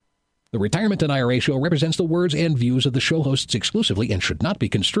The Retirement and IRA Show represents the words and views of the show hosts exclusively and should not be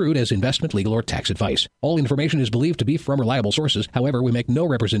construed as investment, legal, or tax advice. All information is believed to be from reliable sources. However, we make no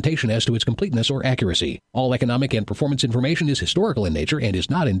representation as to its completeness or accuracy. All economic and performance information is historical in nature and is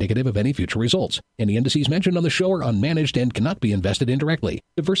not indicative of any future results. Any indices mentioned on the show are unmanaged and cannot be invested indirectly.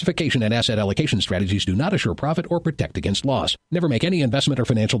 Diversification and asset allocation strategies do not assure profit or protect against loss. Never make any investment or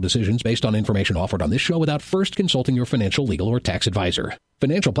financial decisions based on information offered on this show without first consulting your financial, legal, or tax advisor.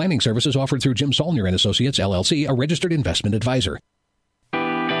 Financial planning services offered through Jim Saulnier and Associates, LLC, a registered investment advisor.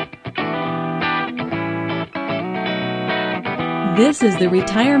 This is the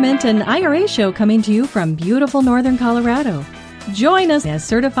Retirement and IRA Show coming to you from beautiful northern Colorado. Join us as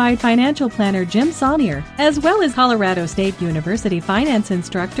Certified Financial Planner Jim Saulnier, as well as Colorado State University Finance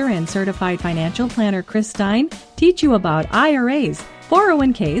Instructor and Certified Financial Planner Chris Stein, teach you about IRAs,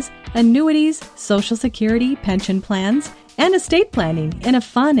 401ks, annuities, Social Security, pension plans, and estate planning in a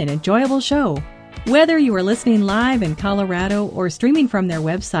fun and enjoyable show. Whether you are listening live in Colorado or streaming from their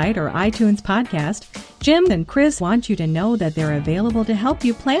website or iTunes podcast, Jim and Chris want you to know that they're available to help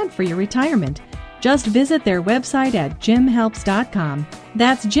you plan for your retirement. Just visit their website at jimhelps.com.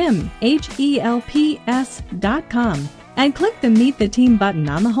 That's Jim, HELPS.com. And click the Meet the Team button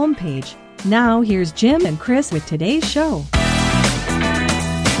on the homepage. Now, here's Jim and Chris with today's show.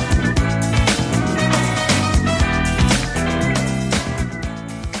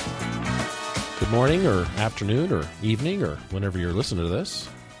 Good morning or afternoon or evening or whenever you're listening to this,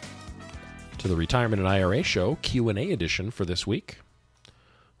 to the Retirement and IRA Show Q&A edition for this week.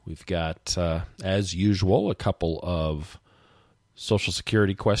 We've got, as usual, a couple of Social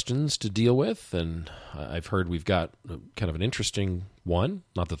Security questions to deal with, and I've heard we've got kind of an interesting one.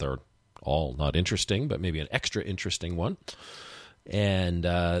 Not that they're all not interesting, but maybe an extra interesting one. And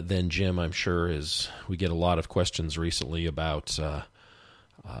then Jim, I'm sure, we get a lot of questions recently about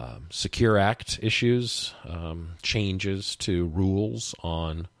Secure Act issues, changes to rules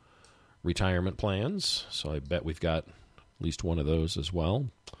on retirement plans. So I bet we've got at least one of those as well.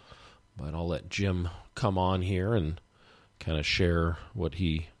 But I'll let Jim come on here and kind of share what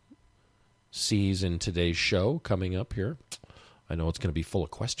he sees in today's show coming up here. I know it's going to be full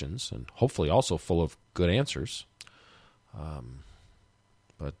of questions and hopefully also full of good answers.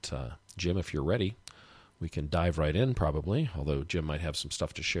 But Jim, if you're ready, we can dive right in probably, although Jim might have some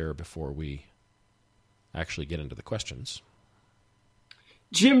stuff to share before we actually get into the questions.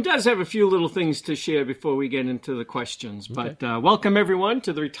 Jim does have a few little things to share before we get into the questions, but welcome everyone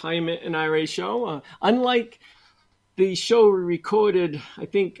to the Retirement and IRA Show. Unlike the show we recorded, I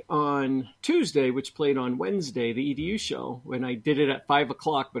think, on Tuesday, which played on Wednesday, the EDU show, when I did it at 5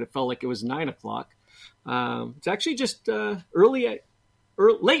 o'clock, but it felt like it was 9 o'clock. It's actually just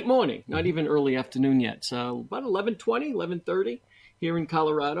late morning, not even early afternoon yet. So about 11:20, 11:30 here in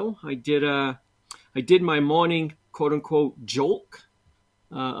Colorado. I did my morning, quote unquote, jolk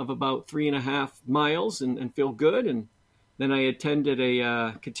of about 3.5 miles and feel good. And then I attended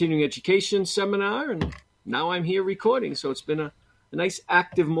a continuing education seminar, and now I'm here recording. So it's been a nice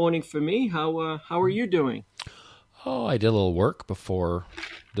active morning for me. How are you doing? Oh, I did a little work before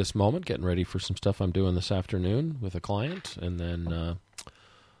this moment, getting ready for some stuff I'm doing this afternoon with a client. And then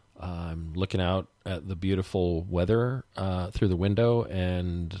I'm looking out at the beautiful weather through the window.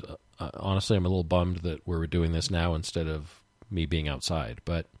 And honestly, I'm a little bummed that we're doing this now instead of me being outside,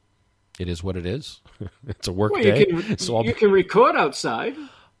 but it is what it is. It's a work day. You can record outside.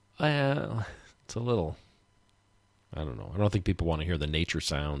 It's a little, I don't know. I don't think people want to hear the nature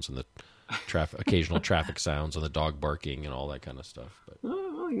sounds and the occasional traffic sounds and the dog barking and all that kind of stuff. But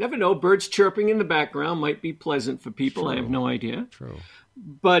you never know. Birds chirping in the background might be pleasant for people. True. I have no idea. True.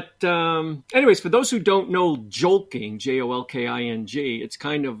 But anyways, for those who don't know jolking, Jolking, it's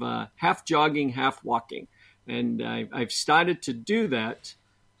kind of half jogging, half walking. And I've started to do that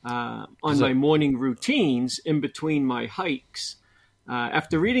on my morning routines in between my hikes.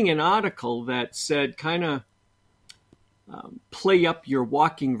 After reading an article that said kind of play up your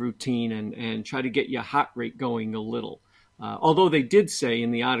walking routine and try to get your heart rate going a little. Although they did say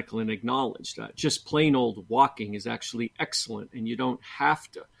in the article and acknowledged that just plain old walking is actually excellent and you don't have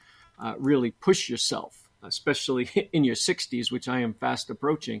to really push yourself, especially in your 60s, which I am fast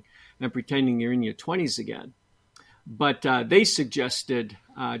approaching, and pretending you're in your 20s again. But they suggested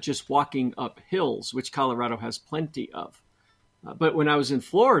just walking up hills, which Colorado has plenty of. But when I was in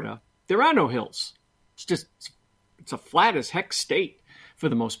Florida, there are no hills. It's a flat as heck state for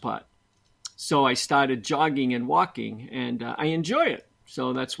the most part. So I started jogging and walking, and I enjoy it.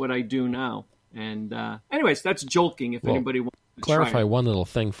 So that's what I do now. And anyways, that's jolking if anybody wants to clarify try it. One little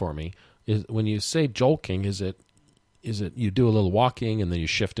thing for me. Is when you say jolking, is it is it you do a little walking and then you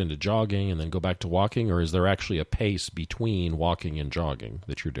shift into jogging and then go back to walking, or is there actually a pace between walking and jogging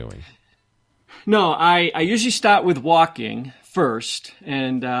that you're doing? No, I usually start with walking first,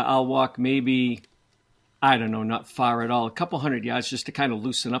 and I'll walk maybe, I don't know, not far at all, a couple 100 yards just to kind of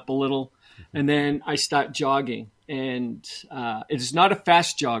loosen up a little. And then I start jogging. And it is not a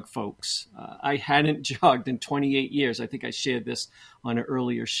fast jog, folks. I hadn't jogged in 28 years. I think I shared this on an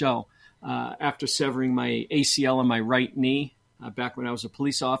earlier show. After severing my ACL on my right knee back when I was a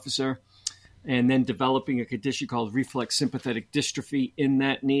police officer, and then developing a condition called reflex sympathetic dystrophy in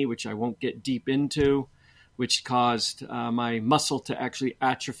that knee, which I won't get deep into, which caused my muscle to actually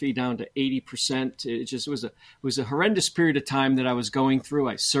atrophy down to 80%. It just was a horrendous period of time that I was going through.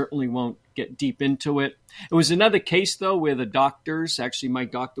 I certainly won't get deep into it. It was another case, though, where the doctors, actually my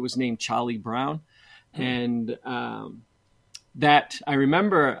doctor was named Charlie Brown. And that I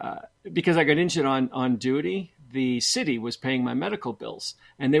remember because I got injured on duty, the city was paying my medical bills,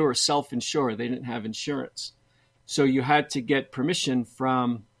 and they were self-insured. They didn't have insurance. So you had to get permission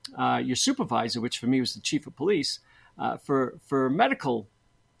from your supervisor, which for me was the chief of police, for medical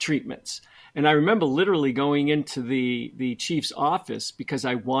treatments. And I remember literally going into the chief's office because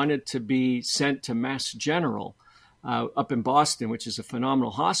I wanted to be sent to Mass General up in Boston, which is a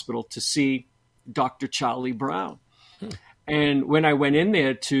phenomenal hospital, to see Dr. Charlie Brown. And when I went in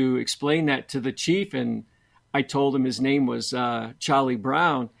there to explain that to the chief, and I told him his name was Charlie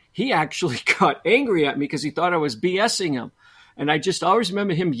Brown, he actually got angry at me because he thought I was BSing him. And I just always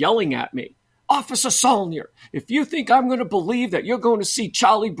remember him yelling at me, "Officer Saulnier, if you think I'm going to believe that you're going to see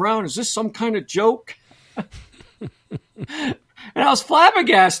Charlie Brown, is this some kind of joke?" And I was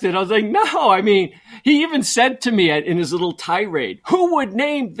flabbergasted. I was like, no, I mean, he even said to me in his little tirade, who would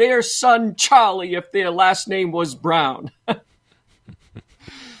name their son Charlie if their last name was Brown? Well,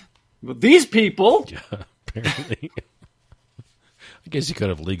 these people. Yeah, apparently. I guess he could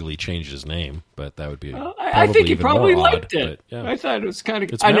have legally changed his name, but that would be. I think he probably liked it. But, yeah. I thought it was kind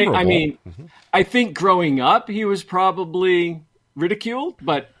of. It's memorable. I mean, I think growing up he was probably ridiculed,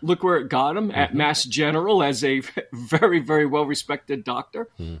 but look where it got him at Mass General as a very, very well respected doctor.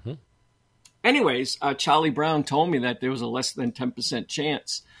 Anyways, Charlie Brown told me that there was a less than 10%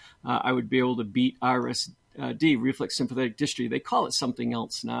 chance I would be able to beat RSD, reflex sympathetic dystrophy. They call it something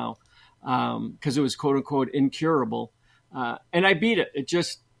else now because it was quote unquote incurable. And I beat it. It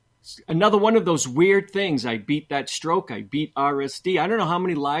just, another one of those weird things. I beat that stroke. I beat RSD. I don't know how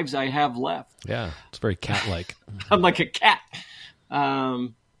many lives I have left. Yeah, it's very cat-like. I'm like a cat.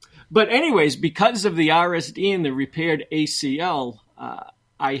 But anyways, because of the RSD and the repaired ACL,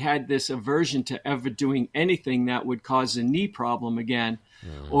 I had this aversion to ever doing anything that would cause a knee problem again,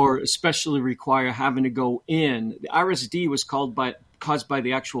 or especially require having to go in. The RSD was caused by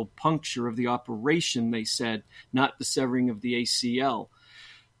the actual puncture of the operation, they said, not the severing of the ACL.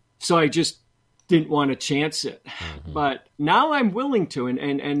 So I just didn't want to chance it. But now I'm willing to,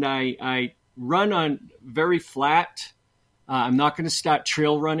 and I run on very flat. I'm not going to start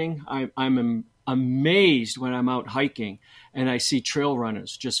trail running. I'm amazed when I'm out hiking and I see trail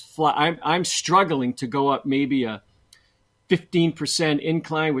runners just fly. I'm struggling to go up maybe a 15%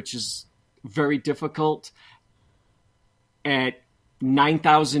 incline, which is very difficult, at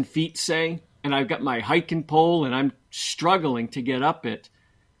 9,000 feet, say, and I've got my hiking pole and I'm struggling to get up it.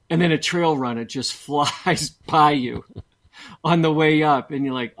 And then a trail runner just flies by you on the way up. And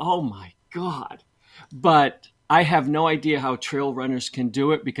you're like, oh my God. But I have no idea how trail runners can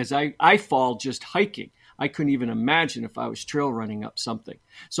do it because I fall just hiking. I couldn't even imagine if I was trail running up something.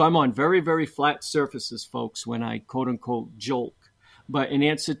 So I'm on very, very flat surfaces, folks, when I quote unquote jolt. But in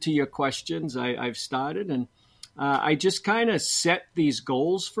answer to your questions, I've started, and I just kind of set these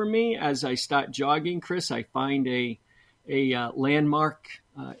goals for me as I start jogging, Chris. I find a landmark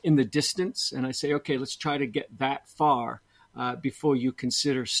in the distance, and I say, okay, let's try to get that far before you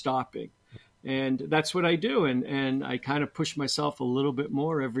consider stopping. And that's what I do. And I kind of push myself a little bit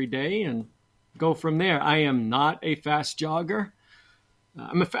more every day and go from there. I am not a fast jogger.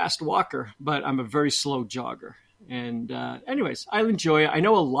 I'm a fast walker, but I'm a very slow jogger. And anyways, I enjoy it. I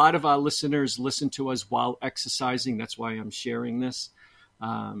know a lot of our listeners listen to us while exercising. That's why I'm sharing this.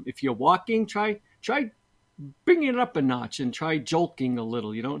 If you're walking, try bringing it up a notch and try jolting a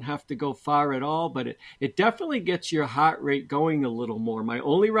little. You don't have to go far at all, but it definitely gets your heart rate going a little more. My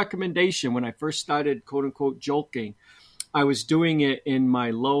only recommendation when I first started, quote unquote, jolting, I was doing it in my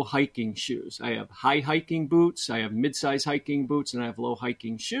low hiking shoes. I have high hiking boots, I have mid-size hiking boots, and I have low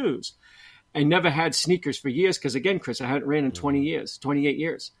hiking shoes. I never had sneakers for years because, again, Chris, I hadn't ran in 28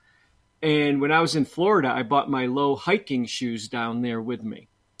 years. And when I was in Florida, I bought my low hiking shoes down there with me.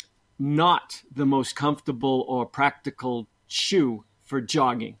 not the most comfortable or practical shoe for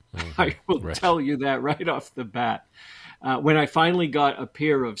jogging. I will tell you that right off the bat. When I finally got a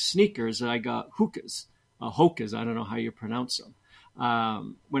pair of sneakers, I got Hokas, I don't know how you pronounce them.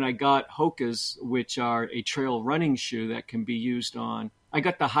 When I got Hokas, which are a trail running shoe that can be used on, I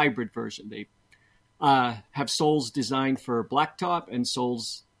got the hybrid version. They have soles designed for blacktop and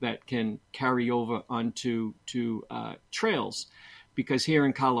soles that can carry over onto trails. Because here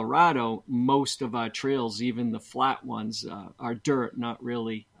in Colorado, most of our trails, even the flat ones, are dirt, not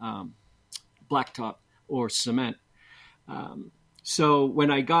really blacktop or cement. So when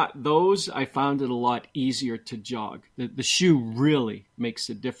I got those, I found it a lot easier to jog. The shoe really makes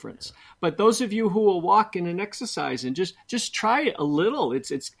a difference. But those of you who are walking and exercising, just try it a little.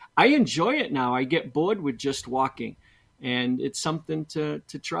 I enjoy it now. I get bored with just walking, and it's something to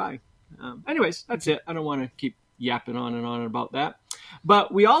try. Anyways, that's it. I don't want to keep yapping on and on about that.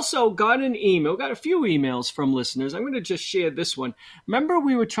 But we also got an email, got a few emails from listeners. I'm going to just share this one. Remember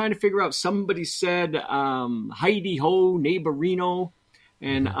we were trying to figure out, somebody said, Heidi Ho, Neighborino,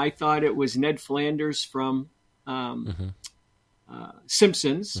 and I thought it was Ned Flanders from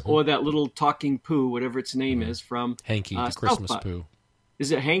Simpsons, or that little talking poo, whatever its name is, from Hanky the Christmas Park. Poo.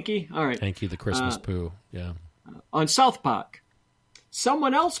 Is it Hanky? All right. Hanky the Christmas Poo, yeah. On South Park.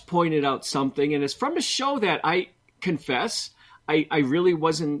 Someone else pointed out something, and it's from a show that I confess I really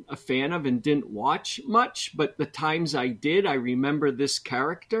wasn't a fan of and didn't watch much, but the times I did, I remember this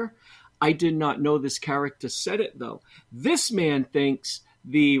character. I did not know this character said it, though. This man thinks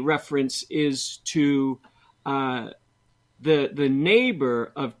the reference is to the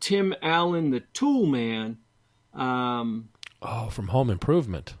neighbor of Tim Allen, the Tool Man. From Home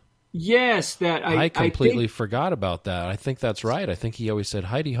Improvement. Yes, that I completely forgot about that. I think that's right. I think he always said,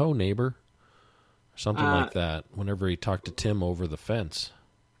 Heidi ho, neighbor, or something like that, whenever he talked to Tim over the fence.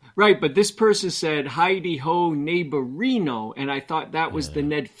 Right, but this person said, Heidi ho, neighborino, and I thought that was the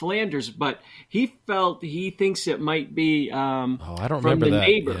Ned Flanders, but he thinks it might be I don't from remember the that.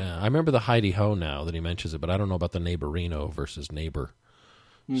 neighbor. Yeah, I remember the Heidi ho now that he mentions it, but I don't know about the neighborino versus neighbor.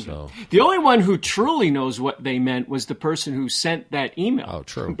 So the only one who truly knows what they meant was the person who sent that email. Oh,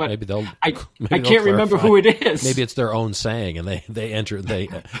 true. But maybe they'll. I can't remember who it is. Maybe it's their own saying, and they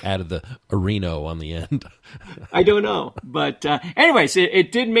added the areno on the end. I don't know, but anyways,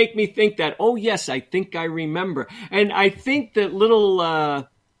 it did make me think that. Oh yes, I think I remember, and I think that little. Well,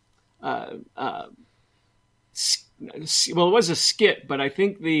 it was a skit, but I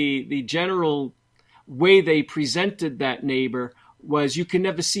think the general way they presented that neighbor was you can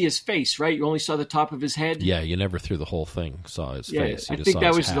never see his face, right? You only saw the top of his head. Yeah, you never through the whole thing saw his face. I think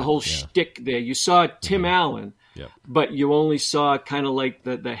that was the whole shtick there. You saw Tim Allen, but you only saw kind of like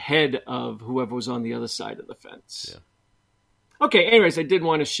the head of whoever was on the other side of the fence. Yeah. Okay, anyways, I did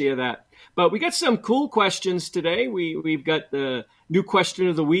want to share that. But we got some cool questions today. We've got the new question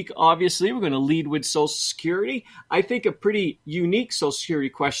of the week, obviously. We're going to lead with Social Security. I think a pretty unique Social Security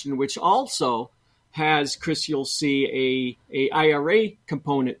question, which also has, Chris, you'll see a IRA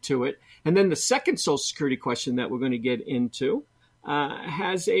component to it. And then the second Social Security question that we're going to get into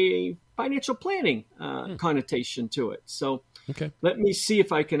has a financial planning connotation to it. So let me see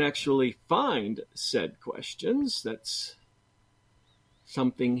if I can actually find said questions. That's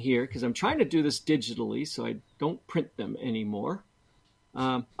something here, because I'm trying to do this digitally so I don't print them anymore.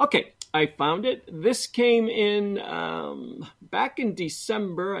 Okay, I found it. This came in back in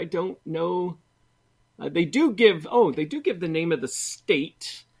December. I don't know. They do give the name of the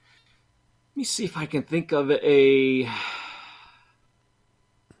state. Let me see if I can think of a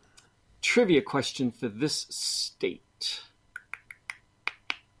trivia question for this state.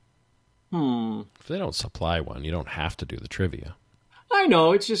 If they don't supply one, you don't have to do the trivia. I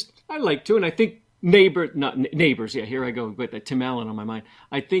know, it's just, I like to, and I think neighbors, yeah, here I go with that Tim Allen on my mind.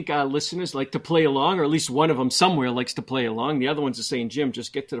 I think our listeners like to play along, or at least one of them somewhere likes to play along. The other ones are saying, Jim,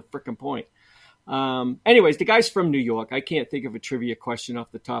 just get to the frickin' point. Anyways, the guy's from New York. I can't think of a trivia question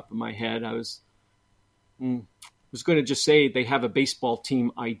off the top of my head. I was going to just say they have a baseball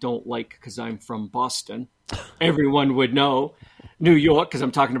team I don't like because I'm from Boston. Everyone would know New York because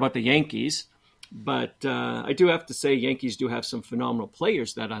I'm talking about the Yankees. But I do have to say Yankees do have some phenomenal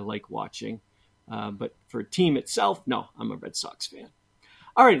players that I like watching. But for a team itself, no, I'm a Red Sox fan.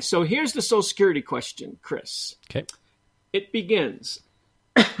 All right, so here's the Social Security question, Chris. Okay. It begins.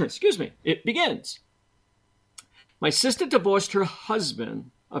 Excuse me. It begins. My sister divorced her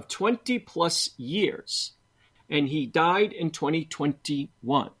husband of 20 plus years, and he died in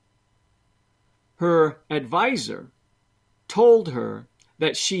 2021. Her advisor told her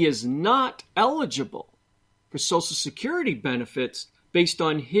that she is not eligible for Social Security benefits based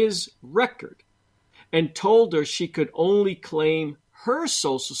on his record and told her she could only claim her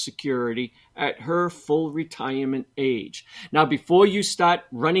Social Security at her full retirement age. Now, before you start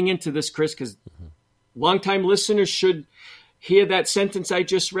running into this, Chris, because longtime listeners should hear that sentence I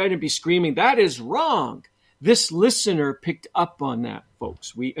just read and be screaming, that is wrong. This listener picked up on that,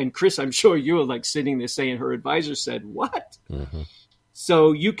 folks. And Chris, I'm sure you were like sitting there saying her advisor said, what? Mm-hmm.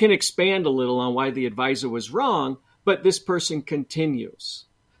 So you can expand a little on why the advisor was wrong, but this person continues.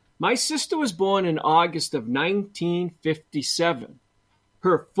 My sister was born in August of 1957.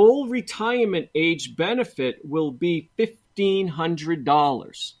 Her full retirement age benefit will be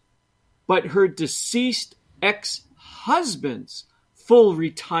 $1,500, but her deceased ex-husband's full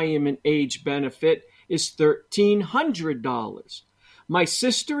retirement age benefit is $1,300. My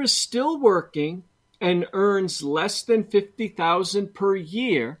sister is still working and earns less than $50,000 per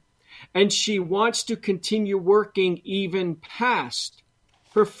year, and she wants to continue working even past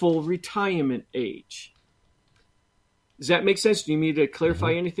her full retirement age. Does that make sense? Do you need to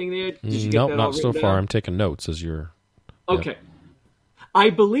clarify anything there? Did you get that not so far. down? I'm taking notes as you're... Okay. I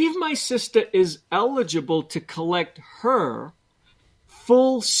believe my sister is eligible to collect her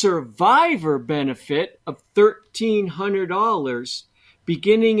full survivor benefit of $1,300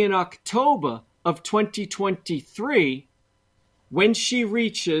 beginning in October of 2023 when she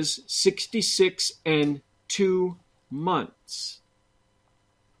reaches 66 and 2 months.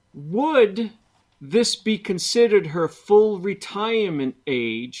 Would this be considered her full retirement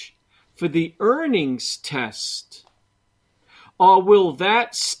age for the earnings test? Or will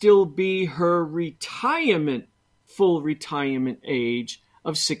that still be her full retirement age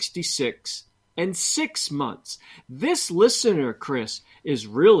of 66 and 6 months? This listener, Chris, is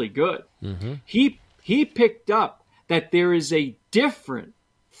really good. Mm-hmm. He picked up that there is a different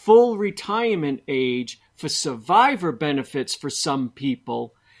full retirement age for survivor benefits for some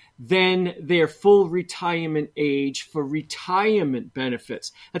people than their full retirement age for retirement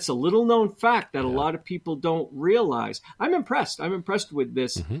benefits. That's a little known fact that a lot of people don't realize. I'm impressed. I'm impressed with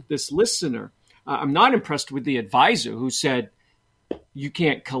this, this listener. I'm not impressed with the advisor who said you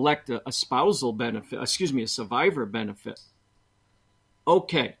can't collect a spousal benefit, a survivor benefit.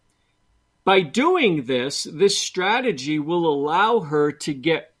 Okay. By doing this strategy will allow her to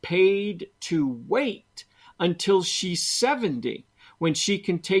get paid to wait until she's 70, when she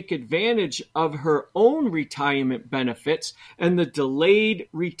can take advantage of her own retirement benefits and the delayed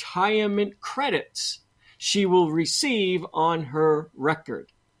retirement credits she will receive on her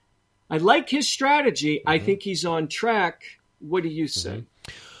record. I like his strategy. I think he's on track. What do you say?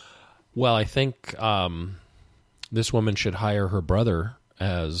 Well, I think this woman should hire her brother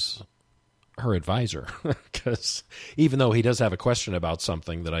as her advisor, because even though he does have a question about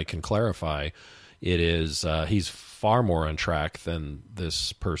something that I can clarify, it is he's far more on track than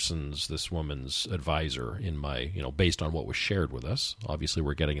this woman's advisor in my, based on what was shared with us. Obviously,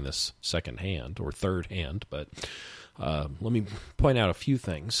 we're getting this second hand or third hand, but let me point out a few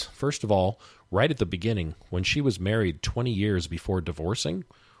things. First of all, right at the beginning, when she was married 20 years before divorcing,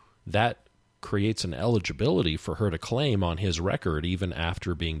 that creates an eligibility for her to claim on his record even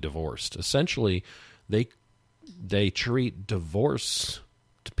after being divorced. Essentially, they treat divorced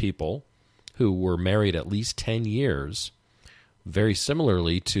people who were married at least 10 years very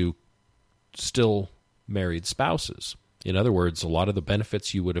similarly to still married spouses. In other words, a lot of the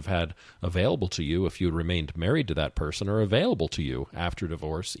benefits you would have had available to you if you had remained married to that person are available to you after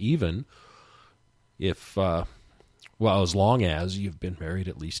divorce, even if, as long as you've been married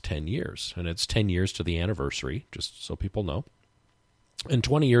at least 10 years. And it's 10 years to the anniversary, just so people know. And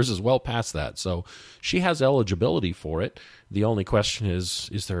 20 years is well past that. So she has eligibility for it. The only question is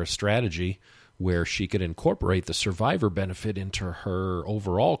there a strategy where she could incorporate the survivor benefit into her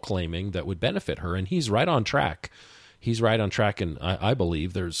overall claiming that would benefit her? And he's right on track. He's right on track, and I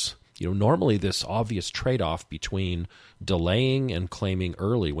believe there's normally this obvious trade-off between delaying and claiming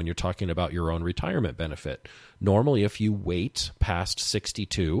early when you're talking about your own retirement benefit. Normally, if you wait past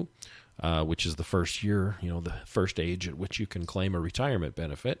 62, which is the first year, the first age at which you can claim a retirement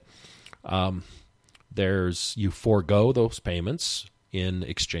benefit, you forego those payments in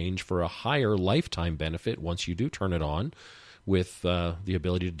exchange for a higher lifetime benefit once you do turn it on, with the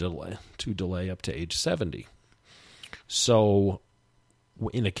ability to delay up to age 70. So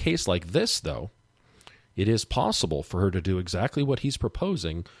in a case like this, though, it is possible for her to do exactly what he's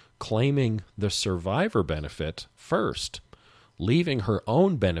proposing, claiming the survivor benefit first, leaving her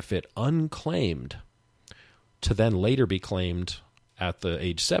own benefit unclaimed, to then later be claimed at the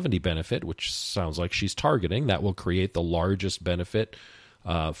age 70 benefit, which sounds like she's targeting. That will create the largest benefit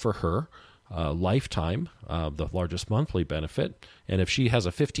for her. lifetime, the largest monthly benefit. And if she has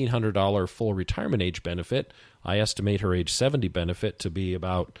a $1,500 full retirement age benefit, I estimate her age 70 benefit to be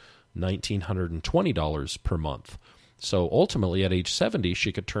about $1,920 per month. So ultimately, at age 70,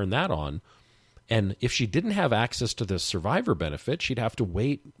 she could turn that on. And if she didn't have access to this survivor benefit, she'd have to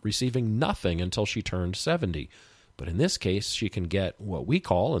wait receiving nothing until she turned 70. But in this case, she can get what we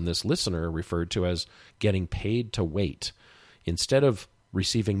call, and this listener referred to as, getting paid to wait. Instead of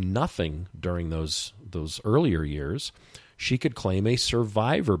receiving nothing during those earlier years, she could claim a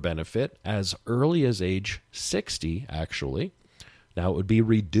survivor benefit as early as age 60, actually. Now, it would be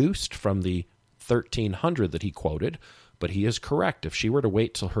reduced from the $1,300 that he quoted, but he is correct. If she were to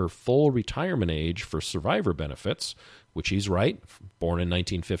wait till her full retirement age for survivor benefits, which he's right, born in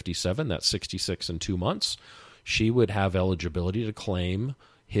 1957, that's 66 and 2 months, she would have eligibility to claim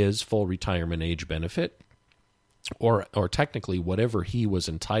his full retirement age benefit, or technically whatever he was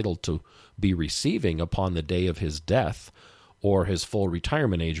entitled to be receiving upon the day of his death, or his full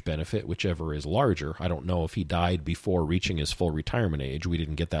retirement age benefit, whichever is larger. I don't know if he died before reaching his full retirement age. We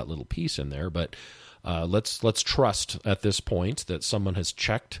didn't get that little piece in there, but let's trust at this point that someone has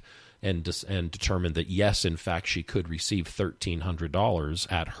checked and determined that, yes, in fact, she could receive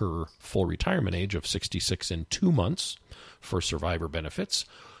 $1,300 at her full retirement age of 66 and 2 months for survivor benefits.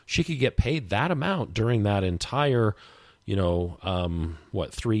 She could get paid that amount during that entire,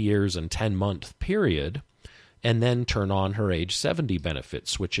 3 years and 10-month period, and then turn on her age 70 benefit,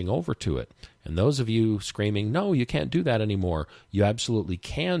 switching over to it. And those of you screaming, no, you can't do that anymore, you absolutely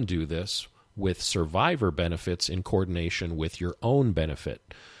can do this with survivor benefits in coordination with your own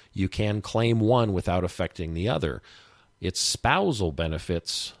benefit. You can claim one without affecting the other. It's spousal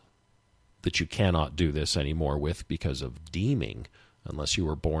benefits that you cannot do this anymore with because of deeming, unless you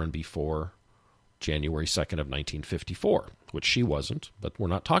were born before January 2nd of 1954, which she wasn't, but we're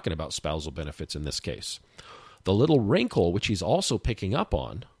not talking about spousal benefits in this case. The little wrinkle, which he's also picking up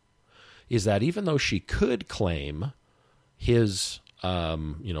on, is that even though she could claim his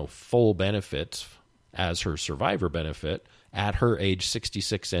full benefit as her survivor benefit at her age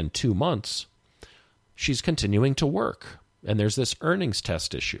 66 and 2 months, she's continuing to work. And there's this earnings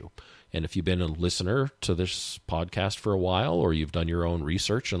test issue. And if you've been a listener to this podcast for a while, or you've done your own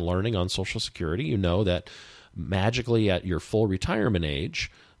research and learning on Social Security, you know that magically at your full retirement age,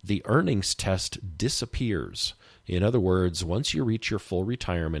 the earnings test disappears. In other words, once you reach your full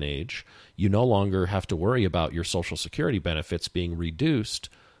retirement age, you no longer have to worry about your Social Security benefits being reduced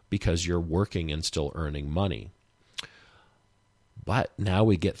because you're working and still earning money. But now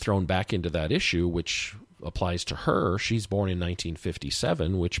we get thrown back into that issue, which applies to her. She's born in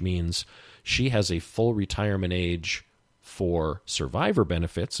 1957, which means she has a full retirement age for survivor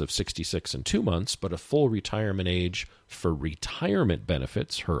benefits of 66 and 2 months, but a full retirement age for retirement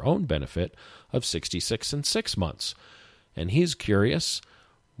benefits, her own benefit, of 66 and 6 months. And he's curious,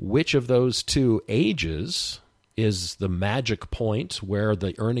 which of those two ages is the magic point where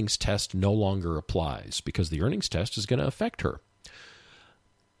the earnings test no longer applies, because the earnings test is going to affect her.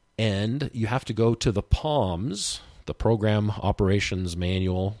 And you have to go to the POMS, the Program Operations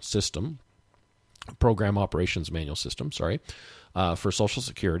Manual System, for Social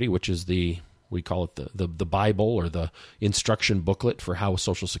Security, which is we call it the Bible, or the instruction booklet for how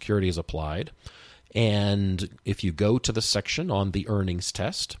Social Security is applied. And if you go to the section on the earnings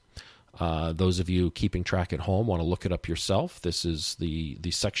test, those of you keeping track at home want to look it up yourself. This is the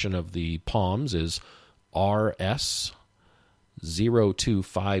section of the POMS is RS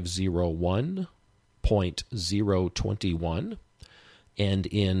 02501.021. And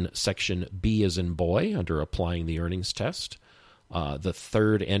in section B as in boy, under applying the earnings test, the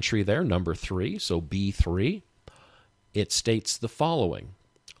third entry there, number 3, so B3, it states the following: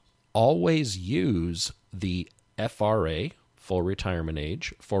 always use the FRA, full retirement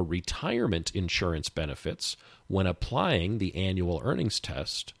age, for retirement insurance benefits when applying the annual earnings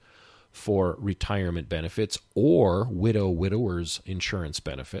test for retirement benefits or widower's insurance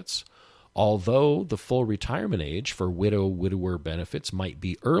benefits. Although the full retirement age for widower benefits might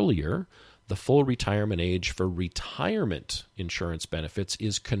be earlier, the full retirement age for retirement insurance benefits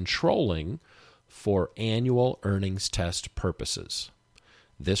is controlling for annual earnings test purposes.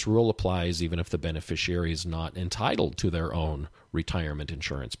 This rule applies even if the beneficiary is not entitled to their own retirement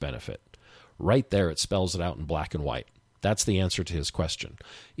insurance benefit. Right there, it spells it out in black and white. That's the answer to his question.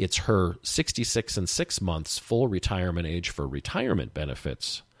 It's her 66 and 6 months full retirement age for retirement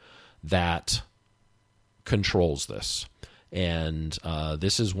benefits that controls this. And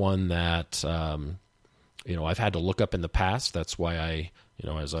this is one that I've had to look up in the past. That's why I,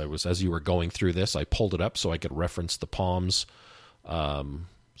 as you were going through this, I pulled it up so I could reference the POMS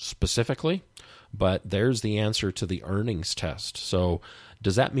specifically, but there's the answer to the earnings test. So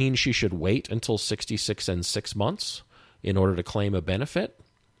does that mean she should wait until 66 and 6 months in order to claim a benefit?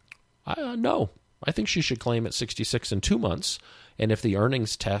 No. I think she should claim at 66 and 2 months, and if the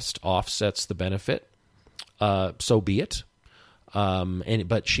earnings test offsets the benefit, so be it.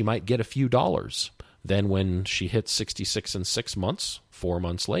 But she might get a few dollars. Then when she hits 66 and 6 months, 4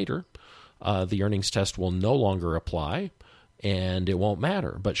 months later, the earnings test will no longer apply, and it won't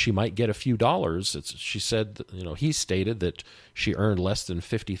matter. But she might get a few dollars. She said, he stated that she earned less than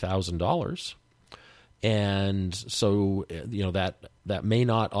 $50,000. And so, that may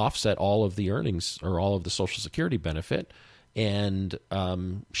not offset all of the earnings or all of the Social Security benefit, and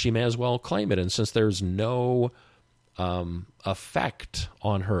she may as well claim it. And since there's no effect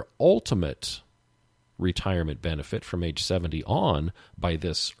on her ultimate retirement benefit from age 70 on by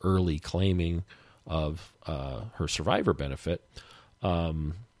this early claiming of her survivor benefit, I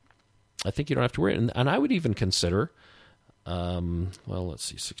think you don't have to worry. And I would even consider, let's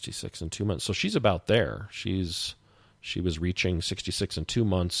see, 66 and 2 months. So she's about there. She was reaching 66 and 2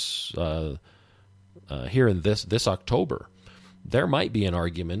 months here in this October. There might be an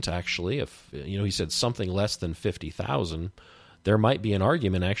argument, actually, if he said something less than 50,000. There might be an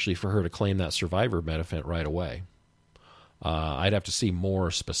argument actually for her to claim that survivor benefit right away. I'd have to see more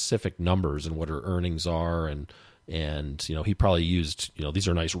specific numbers and what her earnings are, and he probably used these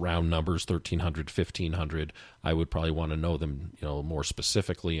are nice round numbers, 1,300, 1,500. I would probably want to know them more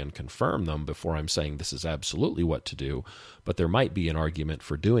specifically and confirm them before I'm saying this is absolutely what to do. But there might be an argument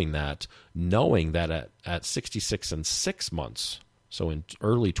for doing that, knowing that at 66 and 6 months, so in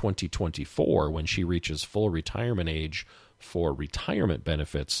early 2024, when she reaches full retirement age for retirement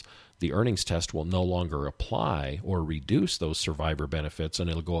benefits, the earnings test will no longer apply or reduce those survivor benefits, and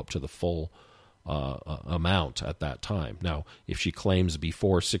it'll go up to the full amount at that time. Now, if she claims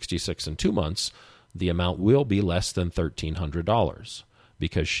before 66 and 2 months, the amount will be less than $1,300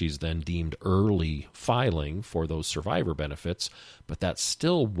 because she's then deemed early filing for those survivor benefits, but that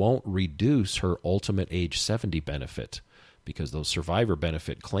still won't reduce her ultimate age 70 benefit, because those survivor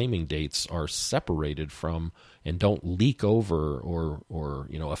benefit claiming dates are separated from and don't leak over or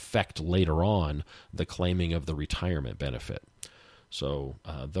affect later on the claiming of the retirement benefit. So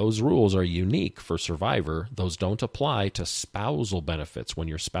those rules are unique for survivor. Those don't apply to spousal benefits when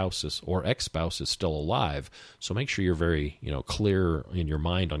your spouse or ex-spouse is still alive. So make sure you're very clear in your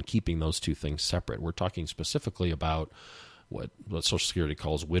mind on keeping those two things separate. We're talking specifically about what Social Security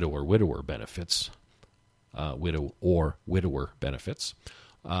calls widower benefits. Widow or widower benefits,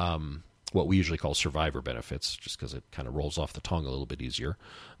 what we usually call survivor benefits, just because it kind of rolls off the tongue a little bit easier.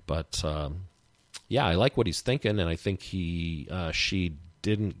 But I like what he's thinking, and I think she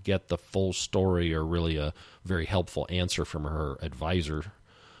didn't get the full story or really a very helpful answer from her advisor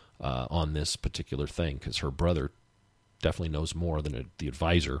on this particular thing, because her brother definitely knows more than the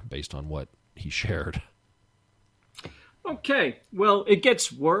advisor based on what he shared. Okay, well, it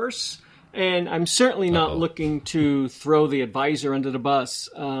gets worse. And I'm certainly not looking to throw the advisor under the bus.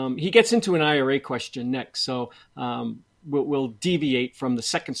 He gets into an IRA question next, so we'll deviate from the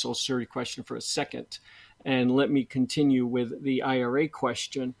second Social Security question for a second, and let me continue with the IRA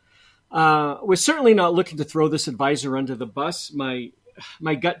question. We're certainly not looking to throw this advisor under the bus. My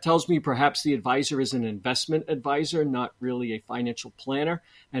gut tells me perhaps the advisor is an investment advisor, not really a financial planner,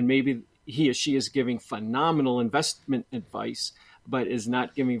 and maybe he or she is giving phenomenal investment advice, but is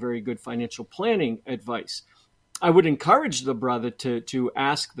not giving very good financial planning advice. I would encourage the brother to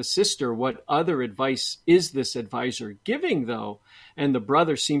ask the sister what other advice is this advisor giving, though. And the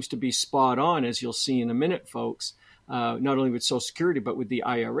brother seems to be spot on, as you'll see in a minute, folks, not only with Social Security, but with the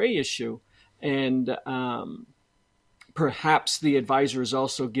IRA issue. And perhaps the advisor is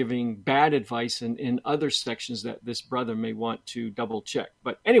also giving bad advice in other sections that this brother may want to double check.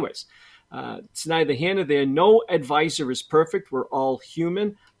 But anyways, it's neither here nor there. No advisor is perfect. We're all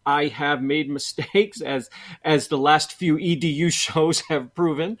human. I have made mistakes, as the last few EDU shows have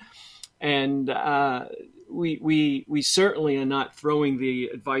proven, and we certainly are not throwing the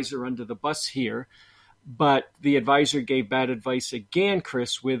advisor under the bus here. But the advisor gave bad advice again,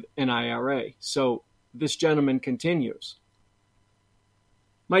 Chris, with an IRA. So this gentleman continues.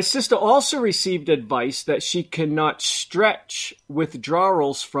 My sister also received advice that she cannot stretch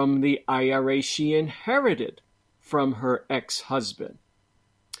withdrawals from the IRA she inherited from her ex-husband.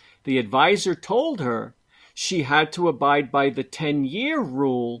 The advisor told her she had to abide by the 10-year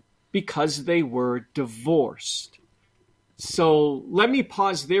rule because they were divorced. So let me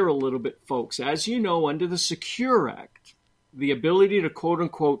pause there a little bit, folks. As you know, under the Secure Act, the ability to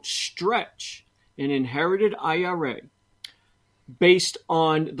quote-unquote stretch an inherited IRA based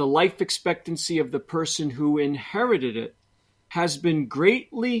on the life expectancy of the person who inherited it has been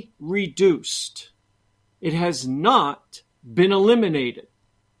greatly reduced. It has not been eliminated.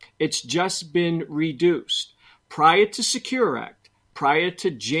 It's just been reduced. Prior to Secure Act, prior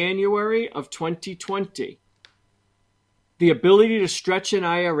to January of 2020, the ability to stretch an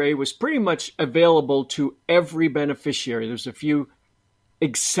IRA was pretty much available to every beneficiary. There's a few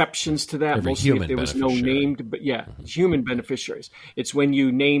exceptions to that. Every mostly human if there was no beneficiary. named, but human beneficiaries. It's when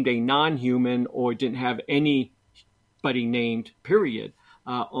you named a non-human or didn't have anybody named, period,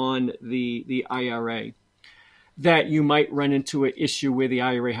 on the IRA, that you might run into an issue where the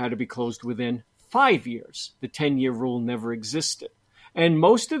IRA had to be closed within 5 years. The 10-year rule never existed. And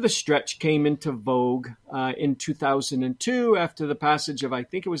most of the stretch came into vogue in 2002 after the passage of, I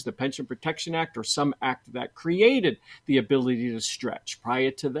think it was the Pension Protection Act or some act that created the ability to stretch.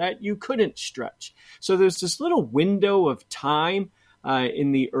 Prior to that, you couldn't stretch. So there's this little window of time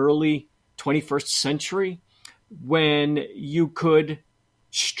in the early 21st century when you could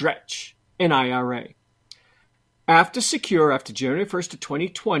stretch an IRA. After January 1st of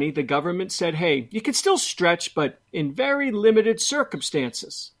 2020, the government said, hey, you can still stretch, but in very limited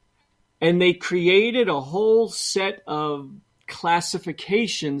circumstances. And they created a whole set of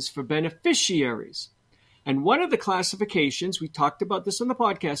classifications for beneficiaries. And one of the classifications, we talked about this on the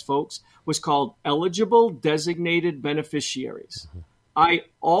podcast, folks, was called eligible designated beneficiaries. I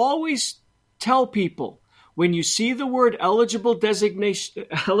always tell people, when you see the word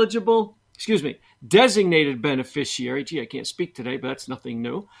designated beneficiary, gee, I can't speak today, but that's nothing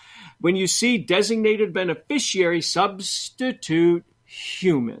new. When you see designated beneficiary, substitute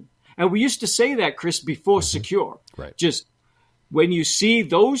human. And we used to say that, Chris, before Secure. Right. Just when you see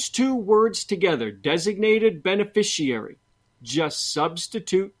those two words together, designated beneficiary, just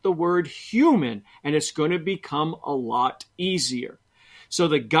substitute the word human, and it's going to become a lot easier. So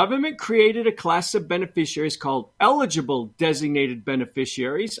the government created a class of beneficiaries called eligible designated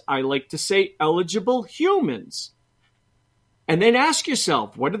beneficiaries. I like to say eligible humans. And then ask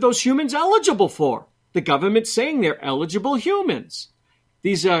yourself, what are those humans eligible for? The government's saying they're eligible humans.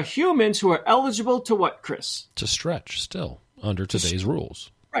 These are humans who are eligible to what, Chris? To stretch still under today's rules.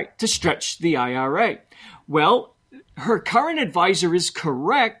 Right, to stretch the IRA. Well, her current advisor is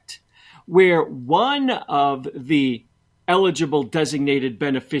correct, where one of the eligible designated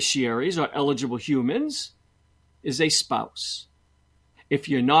beneficiaries or eligible humans is a spouse. If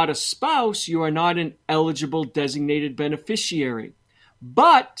you're not a spouse, you are not an eligible designated beneficiary.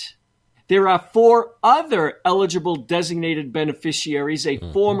 But there are 4 other eligible designated beneficiaries a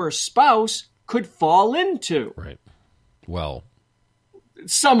former spouse could fall into. Right. Well,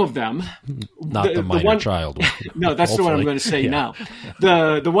 some of them. not the minor child. No, that's the one I'm going to say now.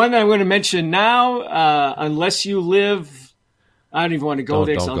 The one that I'm going to mention now, unless you live, I don't even want to go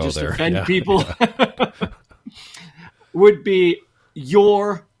there, so I'll just offend people, would be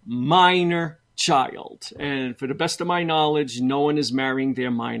your minor child. And for the best of my knowledge, no one is marrying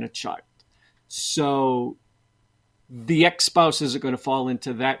their minor child. So the ex-spouses are going to fall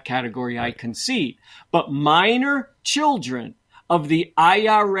into that category, I concede. But minor children of the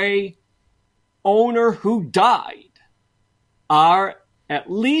IRA owner who died are, at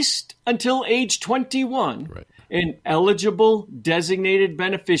least until age 21, an eligible designated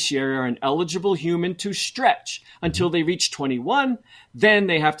beneficiary or an eligible human to stretch until they reach 21. Then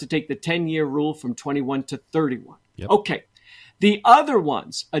they have to take the 10-year rule from 21 to 31. Yep. Okay. The other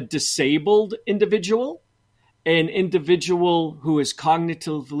ones, a disabled individual, an individual who is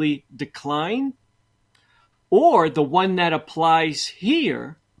cognitively declined, or the one that applies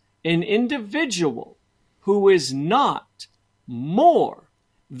here, an individual who is not more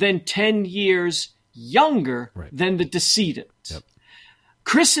than 10 years younger than the decedent. Yep.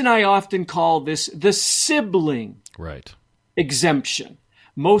 Chris and I often call this the sibling exemption.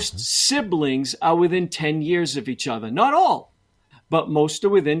 Most siblings are within 10 years of each other. Not all, but most are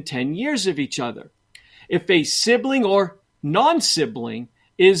within 10 years of each other. If a sibling or non-sibling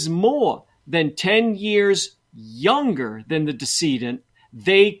is more than 10 years younger than the decedent,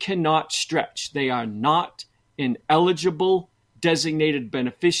 they cannot stretch. They are not an eligible designated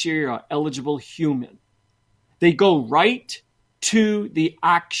beneficiary or eligible human. They go right to the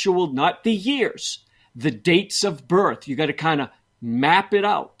actual, not the years, the dates of birth. You got to kind of map it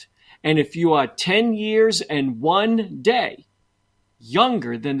out. And if you are 10 years and 1 day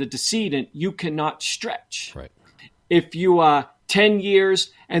younger than the decedent, you cannot stretch. Right. If you are 10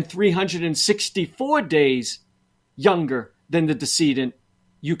 years and 364 days younger than the decedent,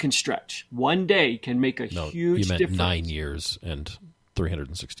 you can stretch. 1 day can make a huge you meant difference. 9 years and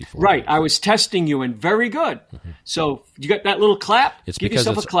 364. Right. I was testing you, and very good. So you got that little clap? Give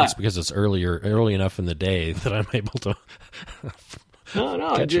yourself a clap. It's because it's early enough in the day that I'm able to.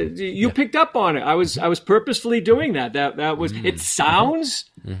 No. You picked up on it. I was purposefully doing that. That was. It sounds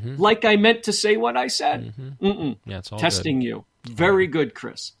like I meant to say what I said. Yeah, it's all testing good. you. Very good,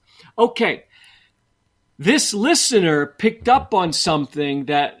 Chris. Okay. This listener picked up on something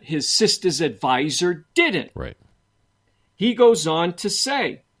that his sister's advisor didn't. Right. He goes on to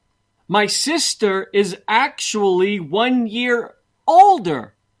say, my sister is actually 1 year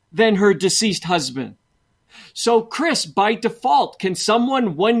older than her deceased husband. So, Chris, by default, can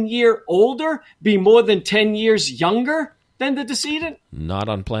someone 1 year older be more than 10 years younger than the decedent? Not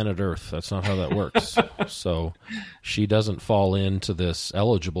on planet Earth. That's not how that works. So she doesn't fall into this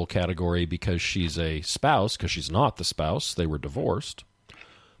eligible category because she's a spouse, because she's not the spouse. They were divorced.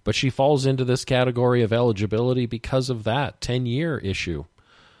 But she falls into this category of eligibility because of that 10-year issue.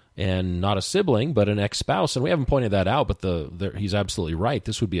 And not a sibling, but an ex-spouse. And we haven't pointed that out, but he's absolutely right.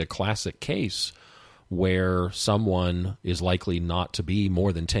 This would be a classic case where someone is likely not to be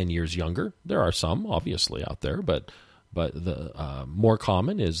more than 10 years younger. There are some, obviously, out there, but the more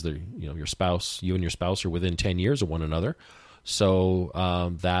common is your spouse, you and your spouse are within 10 years of one another. So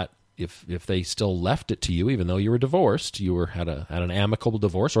that if they still left it to you, even though you were divorced, had an amicable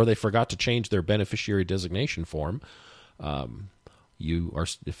divorce, or they forgot to change their beneficiary designation form,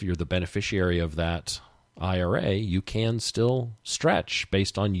 if you're the beneficiary of that IRA, you can still stretch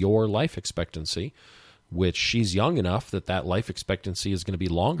based on your life expectancy, which she's young enough that life expectancy is going to be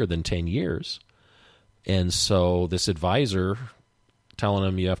longer than 10 years. And so this advisor telling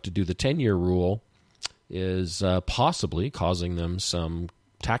them you have to do the 10-year rule is possibly causing them some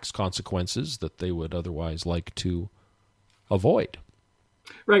tax consequences that they would otherwise like to avoid.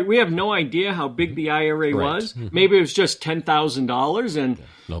 Right. We have no idea how big the IRA was. Maybe it was just $10,000 and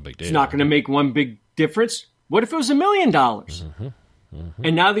no big deal. It's not going to make one big difference. What if it was $1 million?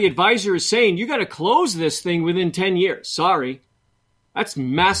 And now the advisor is saying, you got to close this thing within 10 years. Sorry. That's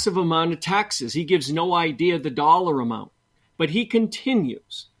massive amount of taxes. He gives no idea the dollar amount. But he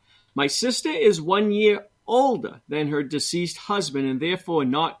continues. My sister is 1 year older than her deceased husband and therefore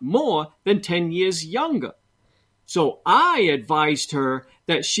not more than 10 years younger. So I advised her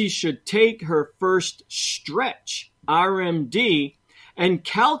that she should take her first stretch, RMD, and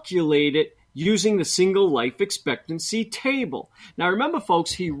calculate it using the single life expectancy table. Now remember,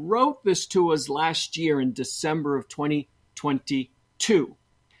 folks, he wrote this to us last year in December of 2022.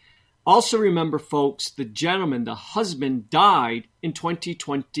 Also remember, folks, the husband died in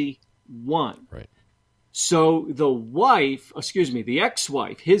 2021. Right. So the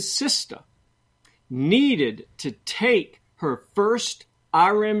ex-wife, his sister, needed to take her first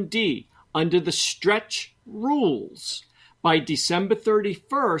RMD under the stretch rules by December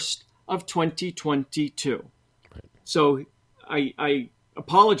 31st of 2022. Right. So I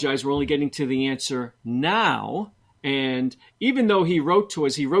apologize. We're only getting to the answer now. And even though he wrote to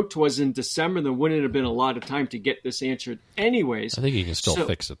us in December, there wouldn't have been a lot of time to get this answered anyways. I think you can still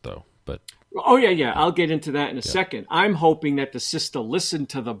fix it, though. But oh, yeah. I'll get into that in a second. I'm hoping that the sister listened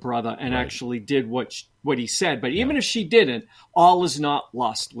to the brother and actually did what he said. But even if she didn't, all is not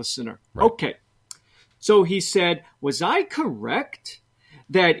lost, listener. Right. Okay. So he said, was I correct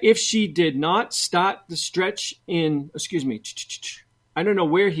that if she did not start the stretch I don't know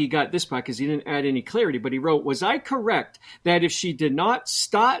where he got this part because he didn't add any clarity, but he wrote, was I correct that if she did not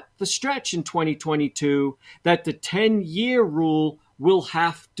start the stretch in 2022, that the 10-year rule will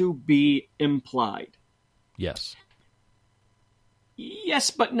have to be implied? yes. Yes,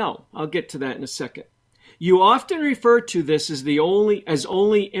 but no. I'll get to that in a second. You often refer to this as only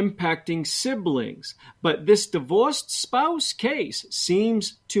impacting siblings, but this divorced spouse case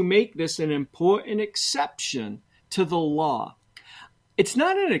seems to make this an important exception to the law. It's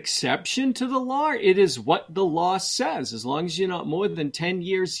not an exception to the law. It is what the law says, as long as you're not more than 10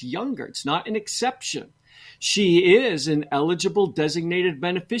 years younger. It's not an exception. She is an eligible designated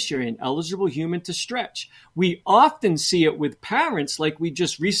beneficiary, an eligible human to stretch. We often see it with parents, like we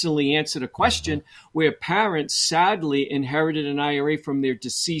just recently answered a question where parents sadly inherited an IRA from their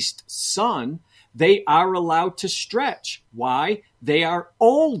deceased son. They are allowed to stretch. Why? They are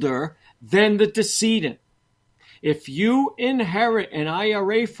older than the decedent. If you inherit an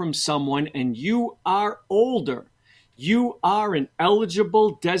IRA from someone and you are older, you are an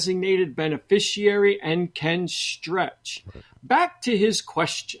eligible designated beneficiary and can stretch. Back to his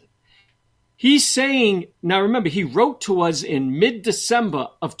question. He's saying, now remember, he wrote to us in mid-December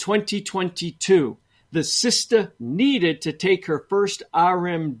of 2022. The sister needed to take her first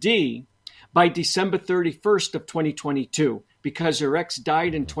RMD by December 31st of 2022. because her ex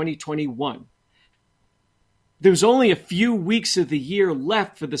died in 2021. There was only a few weeks of the year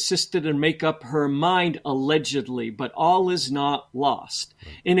left for the sister to make up her mind, allegedly, but all is not lost.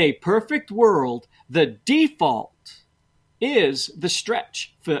 In a perfect world, the default is the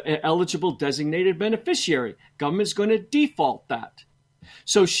stretch for an eligible designated beneficiary. Government's going to default that.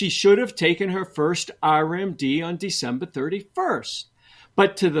 So she should have taken her first RMD on December 31st.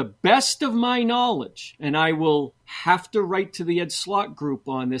 But to the best of my knowledge, and I will have to write to the Ed Slott group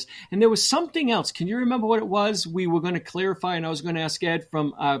on this, and there was something else. Can you remember what it was we were going to clarify, and I was going to ask Ed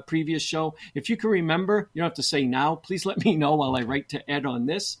from a previous show? If you can remember, you don't have to say now. Please let me know while I write to Ed on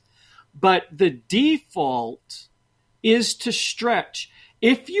this. But the default is to stretch.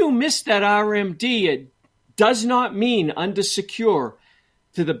 If you miss that RMD, it does not mean under secure,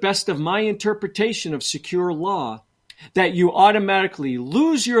 to the best of my interpretation of secure law, that you automatically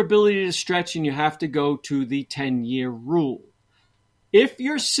lose your ability to stretch and you have to go to the 10-year rule. If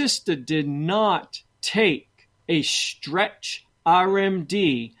your sister did not take a stretch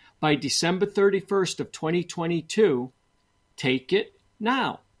RMD by December 31st of 2022, take it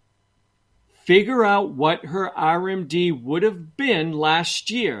now. Figure out what her RMD would have been last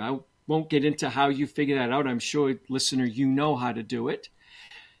year. I won't get into how you figure that out. I'm sure, listener, you know how to do it.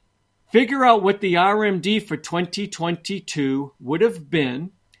 Figure out what the RMD for 2022 would have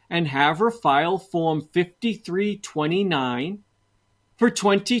been and have her file Form 5329 for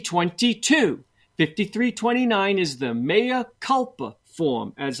 2022. 5329 is the mea culpa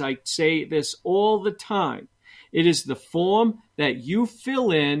form, as I say this all the time. It is the form that you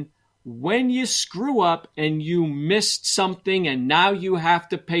fill in when you screw up and you missed something and now you have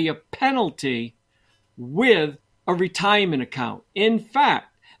to pay a penalty with a retirement account. In fact,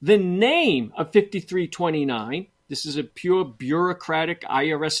 the name of 5329, this is a pure bureaucratic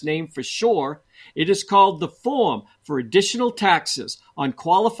IRS name for sure. It is called the Form for Additional Taxes on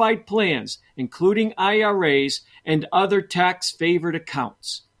Qualified Plans, including IRAs and other tax-favored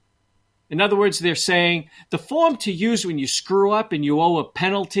accounts. In other words, they're saying the form to use when you screw up and you owe a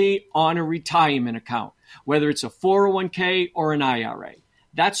penalty on a retirement account, whether it's a 401k or an IRA.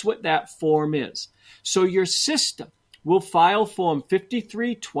 That's what that form is. So your sister will file Form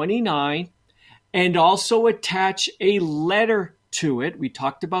 5329 and also attach a letter to it. We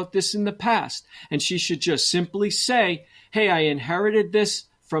talked about this in the past. And she should just simply say, hey, I inherited this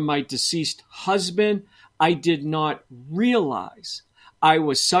from my deceased husband. I did not realize I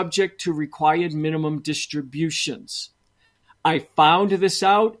was subject to required minimum distributions. I found this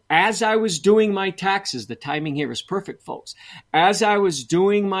out as I was doing my taxes. The timing here is perfect, folks. As I was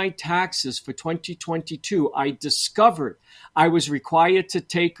doing my taxes for 2022, I discovered I was required to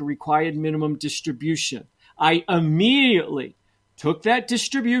take a required minimum distribution. I immediately took that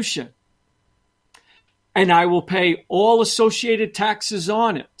distribution and I will pay all associated taxes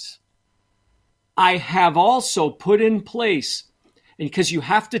on it. I have also put in place, and because you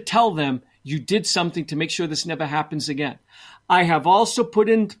have to tell them you did something to make sure this never happens again. I have also put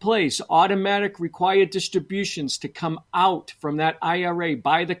into place automatic required distributions to come out from that IRA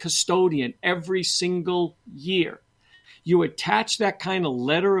by the custodian every single year. You attach that kind of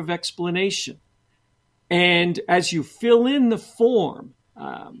letter of explanation. And as you fill in the form,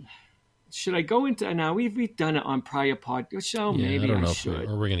 should I go into, now we've done it on prior podcasts, so maybe I should.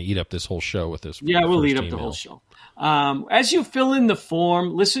 Or we're going to eat up this whole show with this. Yeah, we'll eat up the whole show. As you fill in the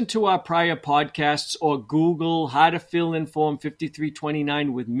form, listen to our prior podcasts or Google how to fill in Form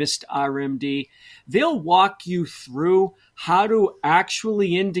 5329 with missed RMD. They'll walk you through how to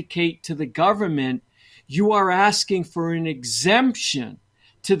actually indicate to the government you are asking for an exemption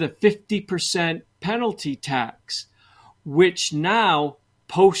to the 50% penalty tax, which now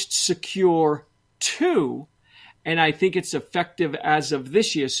post-secure 2, and I think it's effective as of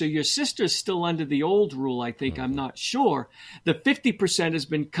this year. So your sister's still under the old rule, I think. I'm not sure. The 50% has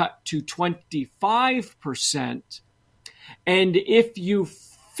been cut to 25%. And if you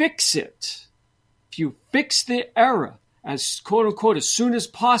fix it, if you fix the error as quote unquote as soon as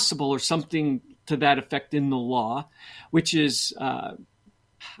possible or something to that effect in the law, which is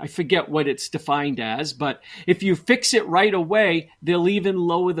I forget what it's defined as, but if you fix it right away, they'll even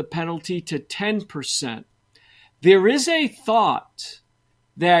lower the penalty to 10%. There is a thought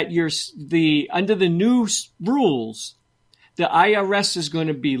that under the new rules, the IRS is going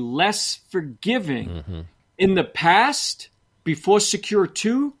to be less forgiving. Mm-hmm. In the past, before Secure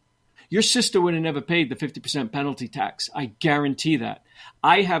 2, your sister would have never paid the 50% penalty tax. I guarantee that.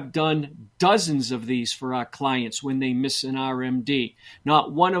 I have done dozens of these for our clients when they miss an RMD.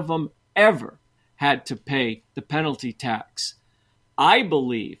 Not one of them ever had to pay the penalty tax. I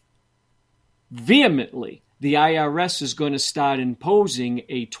believe vehemently the IRS is going to start imposing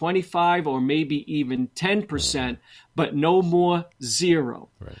a 25 or maybe even 10%, but no more zero.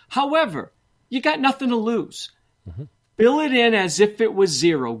 Right. However, you got nothing to lose. Fill it in as if it was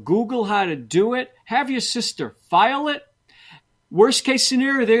zero. Google how to do it. Have your sister file it. Worst case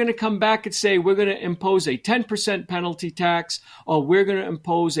scenario, they're going to come back and say, we're going to impose a 10% penalty tax, or we're going to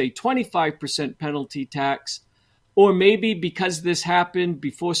impose a 25% penalty tax. Or maybe because this happened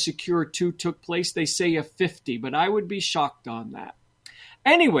before Secure 2 took place, they say a 50, but I would be shocked on that.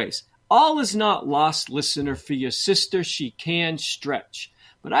 Anyways, all is not lost, listener. For your sister, she can stretch.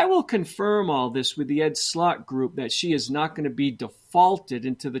 But I will confirm all this with the Ed Slott group that she is not going to be defaulted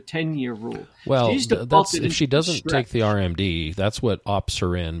into the 10-year rule. Well, if she doesn't take the RMD, that's what opts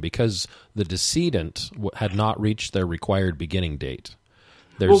her in, because the decedent had not reached their required beginning date.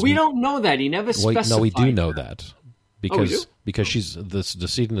 Well, we don't know that. He never specified. No, we do know that. Because this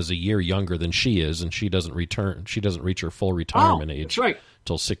decedent is a year younger than she is, and she doesn't reach her full retirement age. That's right.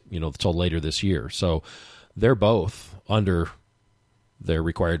 Till later this year. So they're both under their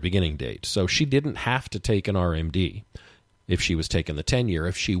required beginning date. So she didn't have to take an RMD if she was taking the 10-year.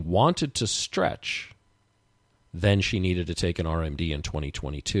 If she wanted to stretch, then she needed to take an RMD in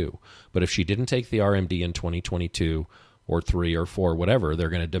 2022. But if she didn't take the RMD in 2022 or 3 or 4, whatever, they're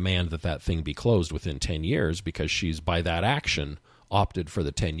going to demand that thing be closed within 10 years because she's, by that action, opted for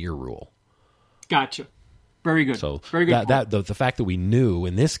the 10-year rule. Gotcha. Very good. So very good. The fact that we knew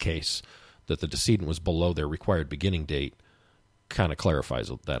in this case that the decedent was below their required beginning date kind of clarifies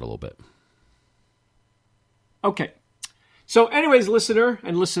that a little bit. Okay. So anyways, listener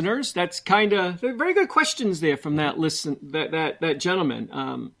and listeners, that's kind of very good questions there from that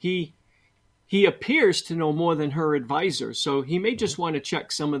gentleman. He appears to know more than her advisor, so he may just want to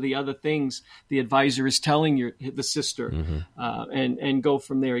check some of the other things the advisor is telling the sister, and go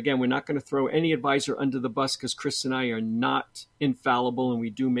from there. Again, we're not going to throw any advisor under the bus because Chris and I are not infallible and we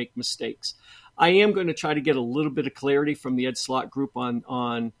do make mistakes. I am going to try to get a little bit of clarity from the Ed Slott group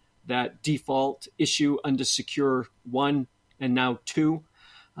on that default issue under Secure 1 and now 2.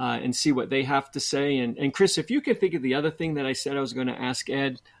 And see what they have to say. And Chris, if you can think of the other thing that I said I was going to ask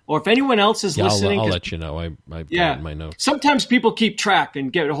Ed, or if anyone else is listening. I'll let you know. I've got it in my notes. Sometimes people keep track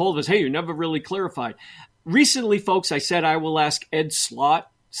and get a hold of us. Hey, you never really clarified. Recently, folks, I said I will ask Ed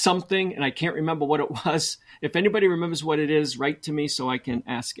Slott something, and I can't remember what it was. If anybody remembers what it is, write to me so I can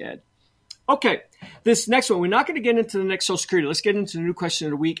ask Ed. Okay, this next one, we're not going to get into the next Social Security. Let's get into the new question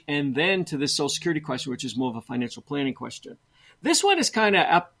of the week and then to this Social Security question, which is more of a financial planning question. This one is kind of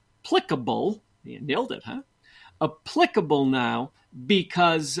applicable. You nailed it, huh? Applicable now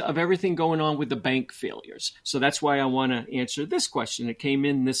because of everything going on with the bank failures. So that's why I want to answer this question. It came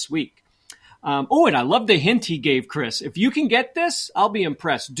in this week. And I love the hint he gave, Chris. If you can get this, I'll be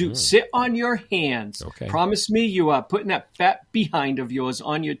impressed. Dude, sit on your hands. Okay. Promise me you are putting that fat behind of yours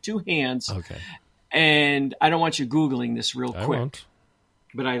on your 2 hands. Okay. And I don't want you Googling this real quick. I won't.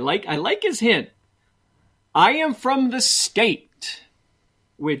 But I like his hint. I am from the state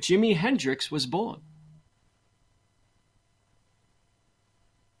where Jimi Hendrix was born.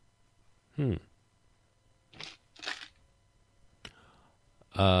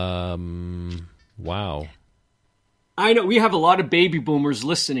 Wow. I know we have a lot of baby boomers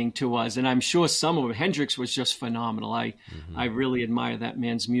listening to us, and I'm sure some of them. Hendrix was just phenomenal. I really admire that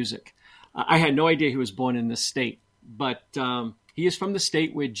man's music. I had no idea he was born in this state, but he is from the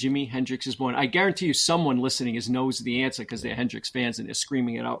state where Jimi Hendrix is born. I guarantee you someone listening knows the answer because they're Hendrix fans and they're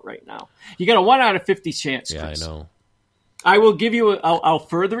screaming it out right now. You got a 1 out of 50 chance, Chris. Yeah, I know. I will give you I'll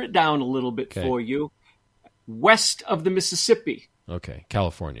further it down a little bit for you. West of the Mississippi. Okay,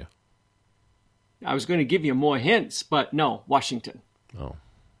 California. I was going to give you more hints, but no, Washington. Oh.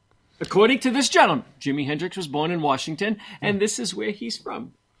 According to this gentleman, Jimi Hendrix was born in Washington, and this is where he's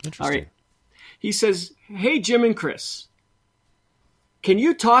from. Interesting. All right. He says, hey, Jim and Chris, can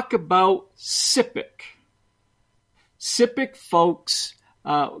you talk about SIPC? SIPC, folks,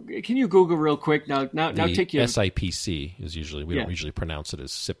 can you Google real quick? Now take your... SIPC is usually, we don't usually pronounce it